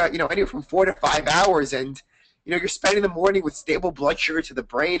last you, anywhere from 4 to 5 hours, and you're spending the morning with stable blood sugar to the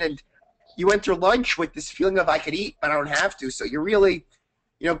brain, and you enter lunch with this feeling of I could eat, but I don't have to. So you're really,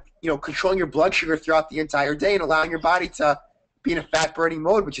 controlling your blood sugar throughout the entire day and allowing your body to be in a fat burning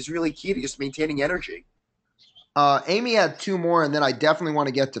mode, which is really key to just maintaining energy. Amy had two more, and then I definitely want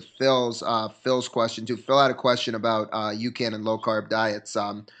to get to Phil's question too. Phil had a question about UCAN and low carb diets.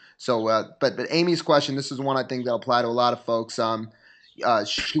 But Amy's question, this is one I think that'll apply to a lot of folks.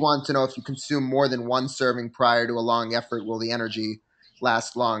 She wanted to know if you consume more than one serving prior to a long effort, will the energy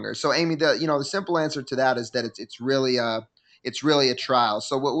last longer? So Amy, the simple answer to that is that it's really a trial.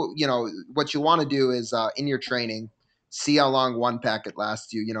 So what you want to do is in your training, see how long one packet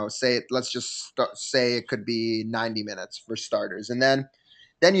lasts you. Let's just say it could be 90 minutes for starters, and then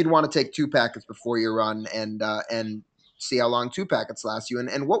you'd want to take 2 packets before you run, and see how long 2 packets last you.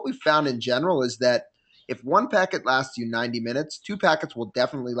 And what we've found in general is that if one packet lasts you 90 minutes, 2 packets will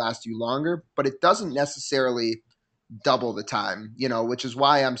definitely last you longer, but it doesn't necessarily double the time, which is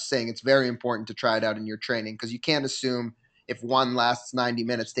why I'm saying it's very important to try it out in your training, because you can't assume if one lasts 90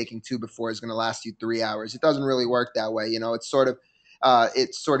 minutes, taking two before is going to last you 3 hours. It doesn't really work that way. It's sort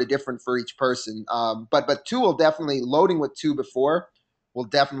of different for each person. But two will definitely, loading with two before will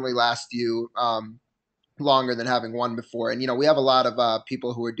definitely last you longer than having one before. And we have a lot of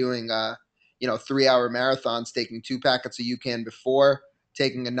people who are doing 3 hour marathons, taking 2 packets of UCAN before,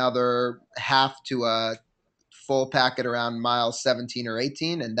 taking another half to a full packet around mile 17 or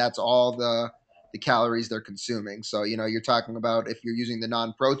 18, and that's all the calories they're consuming. So you're talking about, if you're using the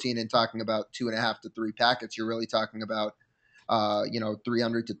non-protein and talking about 2.5 to 3 packets, you're really talking about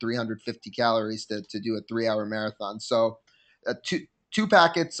 300 to 350 calories to do a 3 hour marathon. So two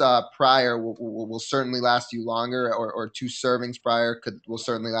packets prior will certainly last you longer, or two servings prior will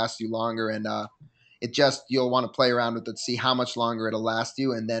certainly last you longer. And you'll want to play around with it, see how much longer it'll last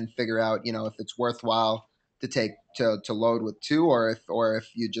you, and then figure out if it's worthwhile to load with two, or if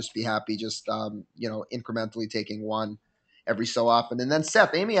you'd just be happy just incrementally taking one every so often. And then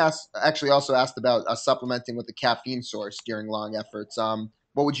Seth, Amy actually also asked about supplementing with a caffeine source during long efforts.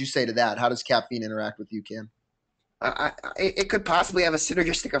 What would you say to that? How does caffeine interact with UCAN? It could possibly have a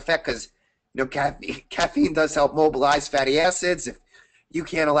synergistic effect because caffeine does help mobilize fatty acids. If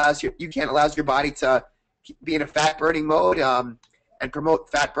UCAN allows your body to be in a fat burning mode and promote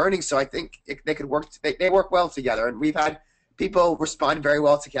fat burning. So I think they could work. They work well together, and we've had people respond very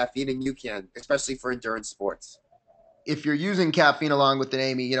well to caffeine and UCAN, especially for endurance sports. If you're using caffeine along with an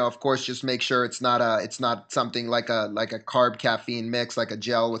Amy, of course, just make sure it's not something like a carb caffeine mix, like a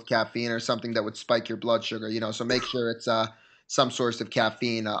gel with caffeine or something that would spike your blood sugar. So make sure it's some source of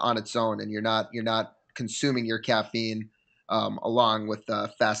caffeine on its own, and you're not consuming your caffeine along with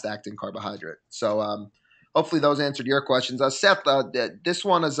fast acting carbohydrate. So hopefully those answered your questions. Seth, this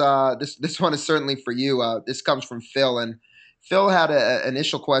one is certainly for you. This comes from Phil, and Phil had an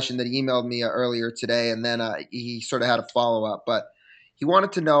initial question that he emailed me earlier today, and then he sort of had a follow up. But he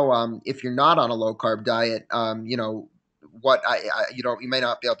wanted to know if you're not on a low carb diet, what you may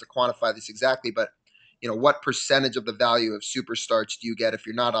not be able to quantify this exactly, but what percentage of the value of super starch do you get if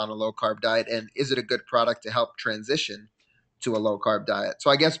you're not on a low carb diet, and is it a good product to help transition to a low carb diet?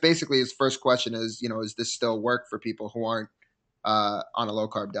 So I guess basically his first question is, is this still work for people who aren't on a low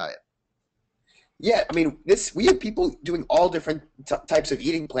carb diet? Yeah, I mean, we have people doing all different types of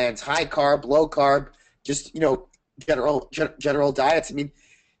eating plans: high carb, low carb, just general diets. I mean,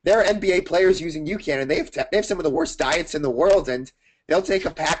 there are NBA players using UCAN, and they have some of the worst diets in the world, and they'll take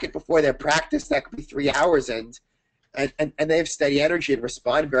a packet before their practice that could be 3 hours, and they have steady energy and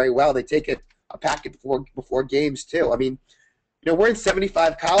respond very well. They take a packet before games too. I mean, we're in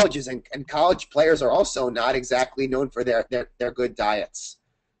 75 colleges, and college players are also not exactly known for their good diets.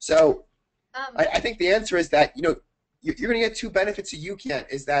 So I think the answer is that you're going to get two benefits of UCAN,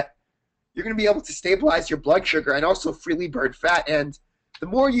 is that you're going to be able to stabilize your blood sugar and also freely burn fat. And the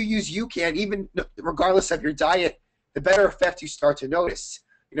more you use UCAN, even regardless of your diet, the better effect you start to notice.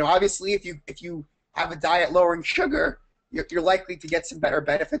 Obviously, if you have a diet lowering sugar, you're likely to get some better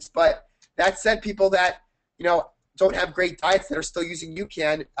benefits. But that said, people that don't have great diets that are still using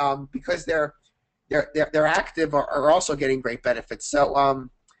UCAN because they're active are also getting great benefits. So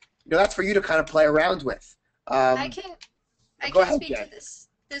that's for you to kind of play around with. I can speak to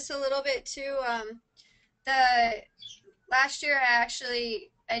this a little bit too. The last year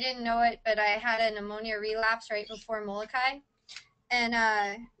I didn't know it, but I had a pneumonia relapse right before Molokai. And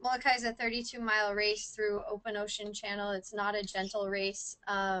Molokai is a 32-mile race through open ocean channel. It's not a gentle race.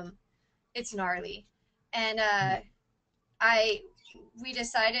 It's gnarly. And we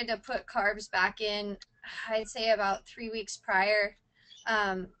decided to put carbs back in, I'd say about 3 weeks prior.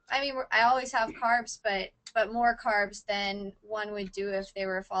 I always have carbs, but more carbs than one would do if they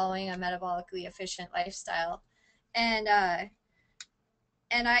were following a metabolically efficient lifestyle. And I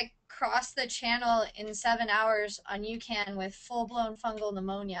crossed the channel in 7 hours on UCAN with full-blown fungal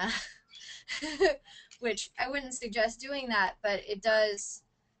pneumonia, which I wouldn't suggest doing that, but it does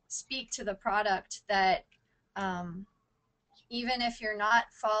speak to the product that even if you're not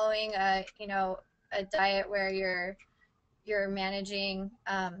following a diet where you're managing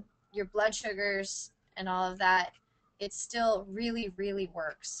your blood sugars and all of that, it still really, really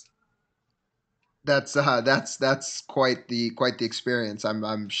works. That's quite the experience.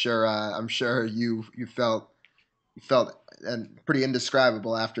 I'm sure you felt and pretty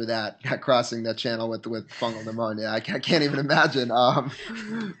indescribable after that, crossing that channel with fungal pneumonia. I can't even imagine.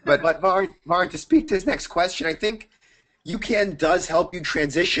 But Varn, to speak to his next question, I think UCAN does help you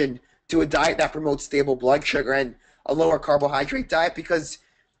transition to a diet that promotes stable blood sugar and a lower carbohydrate diet, because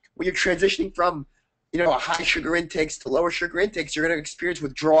when you're transitioning from high sugar intakes to lower sugar intakes, you're going to experience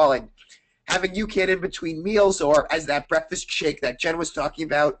withdrawal. And having UCAN in between meals or as that breakfast shake that Jen was talking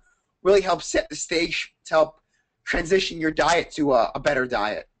about really helps set the stage to help transition your diet to a better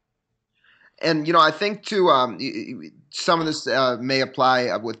diet. And I think too, some of this may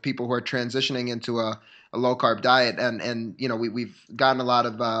apply with people who are transitioning into a low carb diet, and we've gotten a lot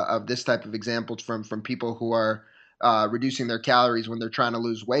of this type of examples from people who are reducing their calories when they're trying to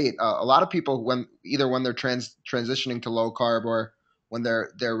lose weight. A lot of people, when they're transitioning to low carb, or when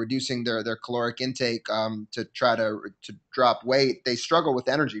they're reducing their caloric intake to try to drop weight, they struggle with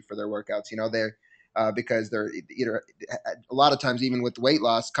energy for their workouts. They because they're either a lot of times, even with weight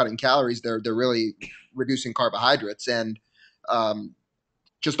loss, cutting calories, they're really reducing carbohydrates, and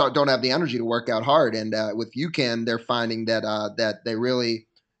just don't have the energy to work out hard. And with UCAN, they're finding that they really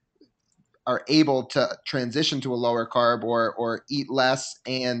are able to transition to a lower carb, or eat less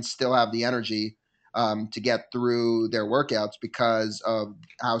and still have the energy to get through their workouts, because of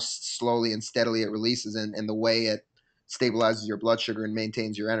how slowly and steadily it releases, and the way it stabilizes your blood sugar and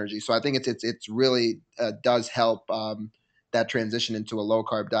maintains your energy. So I think it's really does help that transition into a low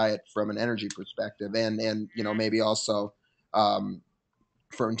carb diet from an energy perspective, and maybe also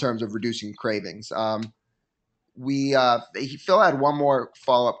for in terms of reducing cravings. We Phil had one more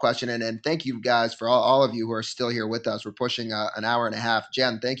follow up question, and thank you guys for all of you who are still here with us. We're pushing an hour and a half.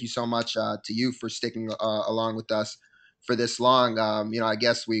 Jen, thank you so much to you for sticking along with us for this long. I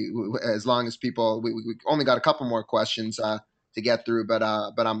guess we as long as people, we only got a couple more questions to get through, but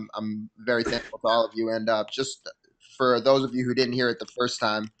I'm very thankful to all of you. And just for those of you who didn't hear it the first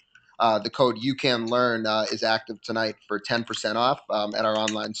time, the code UCAN Learn is active tonight for 10% off at our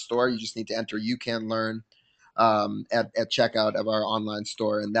online store. You just need to enter UCAN Learn at checkout of our online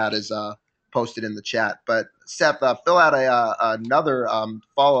store, and that is posted in the chat. But Seth, Phil had another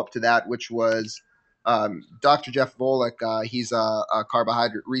follow up to that, which was Dr. Jeff Volek. He's a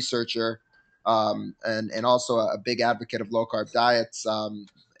carbohydrate researcher, and also a big advocate of low carb diets.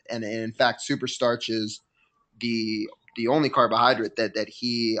 And in fact, super starch is the only carbohydrate that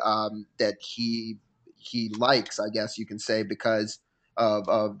he likes, I guess you can say, because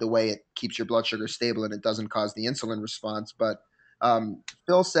of the way it keeps your blood sugar stable and it doesn't cause the insulin response. But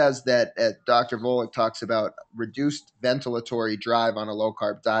Phil says that Dr. Volek talks about reduced ventilatory drive on a low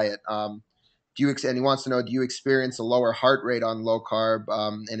carb diet. And he wants to know, do you experience a lower heart rate on low carb,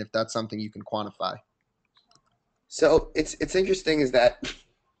 and if that's something you can quantify? So it's interesting is that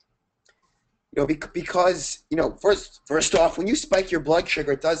because first off, when you spike your blood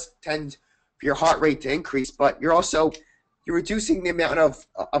sugar, it does tend for your heart rate to increase, but you're reducing the amount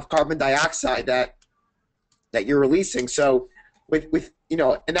of carbon dioxide that you're releasing. So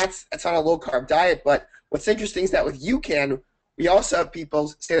and that's on a low carb diet. But what's interesting is that with UCAN, we also have people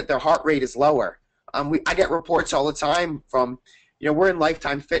say that their heart rate is lower. I get reports all the time from we're in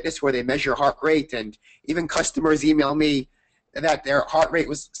Lifetime Fitness where they measure heart rate, and even customers email me that their heart rate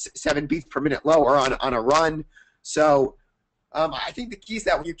was 7 beats per minute lower on a run. So I think the key is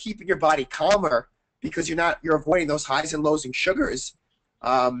that when you're keeping your body calmer, because you're avoiding those highs and lows in sugars,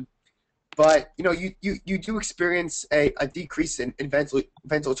 but you do experience a decrease in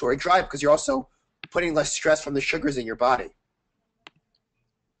ventilatory drive because you're also putting less stress from the sugars in your body.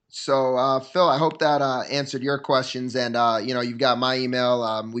 So, Phil, I hope that answered your questions. And, you've got my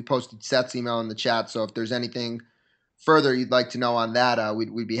email. We posted Seth's email in the chat. So if there's anything further you'd like to know on that,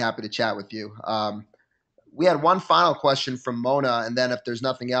 we'd be happy to chat with you. We had one final question from Mona, and then if there's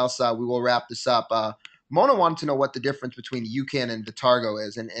nothing else, we will wrap this up. Mona wanted to know what the difference between UCAN and Vitargo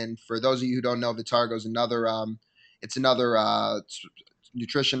is. And for those of you who don't know, Vitargo is another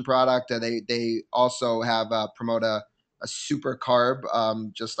nutrition product. They also have promote a super carb,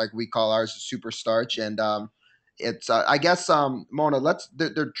 just like we call ours super starch. And it's I guess Mona,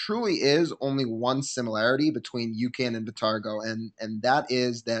 there truly is only one similarity between UCAN and Vitargo, and that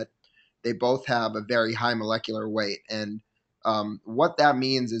is that they both have a very high molecular weight. And what that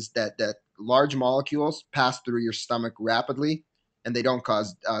means is that large molecules pass through your stomach rapidly, and they don't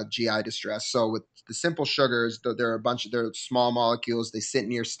cause GI distress. So with the simple sugars, they're they're small molecules. They sit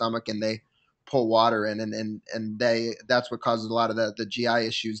in your stomach and they pull water in, and that's what causes a lot of the GI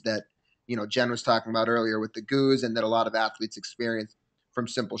issues that Jen was talking about earlier with the goos, and that a lot of athletes experience from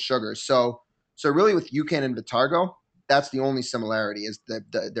simple sugars. So really with UCAN and Vitargo, that's the only similarity, is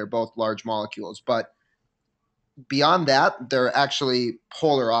that they're both large molecules. But beyond that, they're actually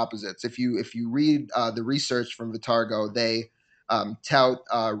polar opposites. If you read the research from Vitargo, they tout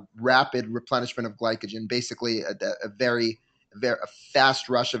rapid replenishment of glycogen, basically a very fast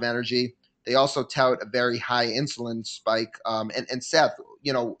rush of energy they also tout a very high insulin spike. And Seth,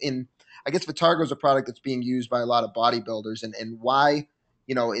 in I guess Vitargo is a product that's being used by a lot of bodybuilders, and why,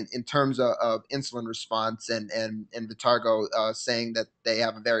 in terms of insulin response and Vitargo saying that they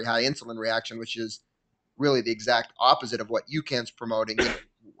have a very high insulin reaction, which is really the exact opposite of what UCAN's promoting.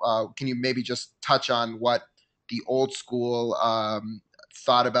 Can you maybe just touch on what the old school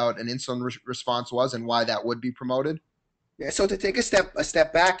thought about an insulin response was and why that would be promoted? Yeah, so to take a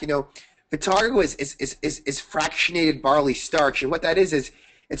step back, Vitargo is fractionated barley starch, and what that is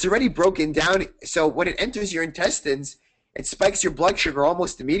it's already broken down. So when it enters your intestines, it spikes your blood sugar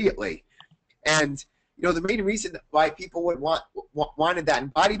almost immediately. And the main reason why people would wanted that in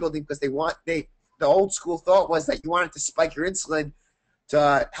bodybuilding, because the old school thought was that you wanted to spike your insulin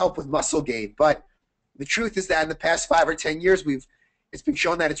to help with muscle gain. But the truth is that in the past 5 or 10 years, it's been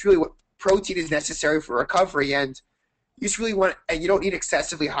shown that it's really what protein is necessary for recovery, and you don't need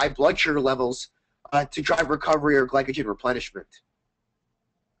excessively high blood sugar levels to drive recovery or glycogen replenishment.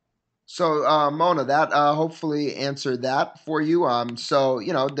 So, Mona, that hopefully answered that for you. So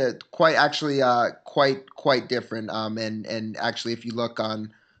that quite actually quite different. And actually, if you look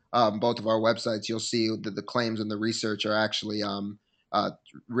on both of our websites, you'll see that the claims and the research are actually uh,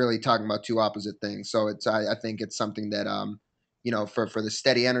 really talking about two opposite things. So I think it's something that for the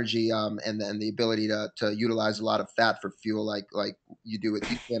steady energy and the ability to utilize a lot of fat for fuel, like you do with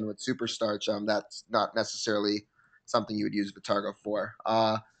UCAN with super starch. That's not necessarily something you would use Vitargo for.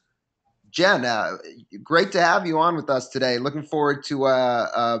 Jenn, great to have you on with us today. Looking forward to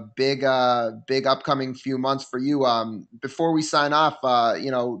a big upcoming few months for you. Before we sign off,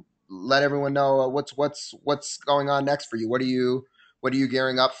 let everyone know what's going on next for you. What are you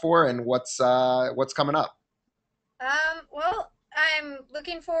gearing up for, and what's coming up? Well, I'm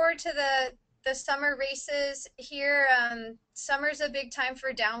looking forward to the summer races here. Summer's a big time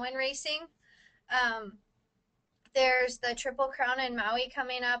for downwind racing. Um, there's the Triple Crown in Maui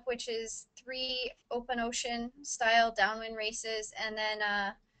coming up, which is 3 open ocean style downwind races, and then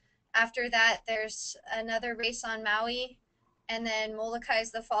after that, there's another race on Maui, and then Molokai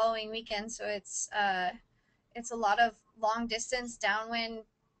is the following weekend. So it's a lot of long distance downwind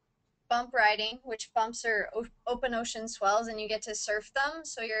bump riding, which bumps are open ocean swells, and you get to surf them.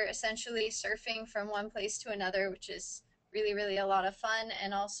 So you're essentially surfing from one place to another, which is really, really a lot of fun,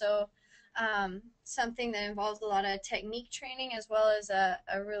 and also something that involves a lot of technique training as well as a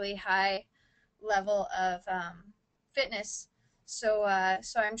really high level of fitness. So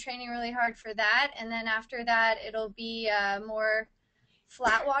I'm training really hard for that, and then after that, it'll be more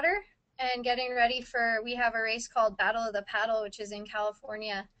flat water and getting ready for. We have a race called Battle of the Paddle, which is in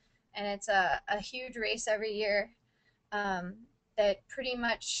California, and it's a huge race every year. Um, that pretty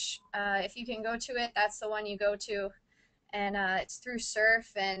much, if you can go to it, that's the one you go to, and it's through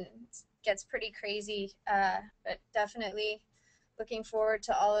surf and it gets pretty crazy. But definitely looking forward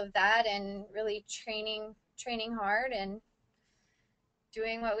to all of that and really training hard and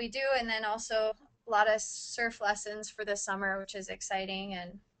doing what we do, and then also a lot of surf lessons for the summer, which is exciting,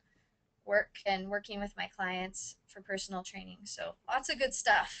 and working with my clients for personal training. So lots of good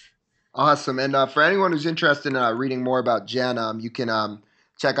stuff. Awesome. And for anyone who's interested in reading more about Jenn, you can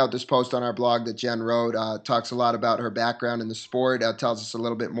check out this post on our blog that Jenn wrote. Talks a lot about her background in the sport, tells us a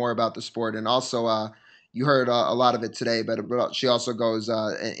little bit more about the sport. And also, you heard a lot of it today, but she also goes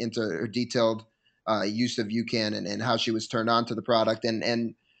into her detailed use of UCAN and how she was turned on to the product.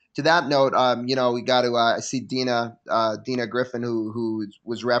 And to that note, we got to, I see Dina Griffin, who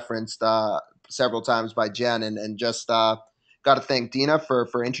was referenced several times by Jenn, and just got to thank Dina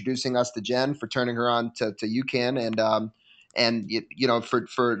for introducing us to Jenn, for turning her on to UCAN, and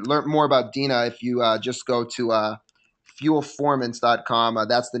for learn more about Dina, if you just go to fuelformance.com.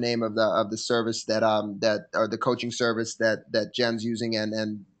 That's the name of the service that or the coaching service that Jenn's using,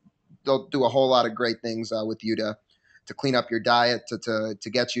 and they'll do a whole lot of great things with you to clean up your diet, to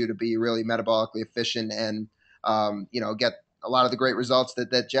get you to be really metabolically efficient, and get a lot of the great results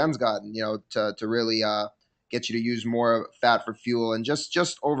that Jenn's gotten. To really get you to use more fat for fuel, and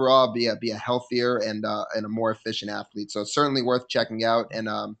just overall be a healthier and a more efficient athlete. So it's certainly worth checking out. And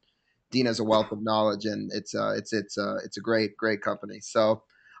Dina's a wealth of knowledge, and it's a great company. So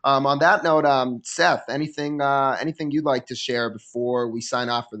on that note, Seth, anything you'd like to share before we sign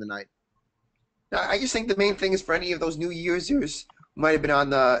off for the night? I just think the main thing is for any of those new users who might have been on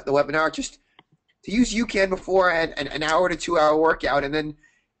the webinar, just to use UCAN before an hour to 2 hour workout, and then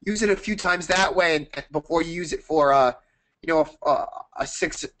use it a few times that way, and before you use it for a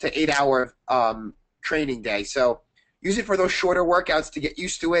 6 to 8 hour training day. So use it for those shorter workouts to get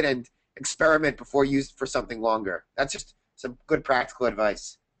used to it, and experiment before you use it for something longer. That's just some good practical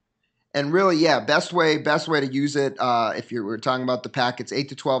advice. And really, yeah, best way to use it. If we're talking about the pack, it's 8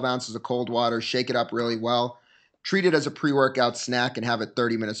 to 12 ounces of cold water. Shake it up really well. Treat it as a pre-workout snack and have it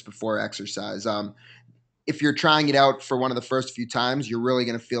 30 minutes before exercise. If you're trying it out for one of the first few times, you're really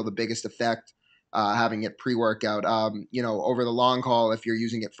going to feel the biggest effect having it pre-workout. Over the long haul, if you're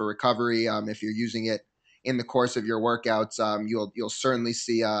using it for recovery, if you're using it in the course of your workouts, you'll certainly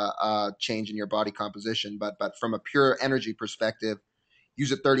see a change in your body composition. But from a pure energy perspective,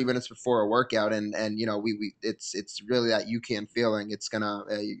 use it 30 minutes before a workout, and we it's really that UCAN feeling. It's gonna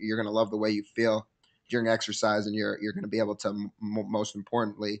you're gonna love the way you feel during exercise, and you're gonna be able to most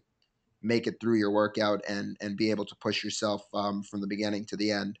importantly make it through your workout and be able to push yourself from the beginning to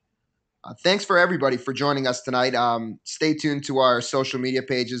the end. Thanks for everybody for joining us tonight. Stay tuned to our social media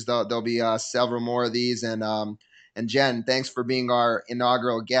pages. There'll be several more of these. And Jen, thanks for being our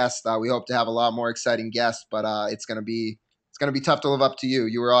inaugural guest. We hope to have a lot more exciting guests, but it's gonna be tough to live up to you.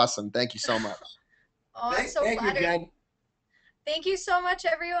 You were awesome. Thank you so much. Oh, I'm Thank, so thank you, flattered. Jen. Thank you so much,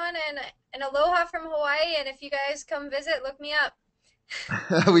 everyone, and aloha from Hawaii. And if you guys come visit, look me up.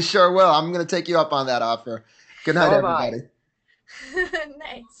 We sure will. I'm gonna take you up on that offer. Good night, So am I. everybody.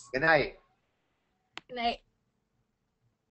 Nice. Good night. Good night.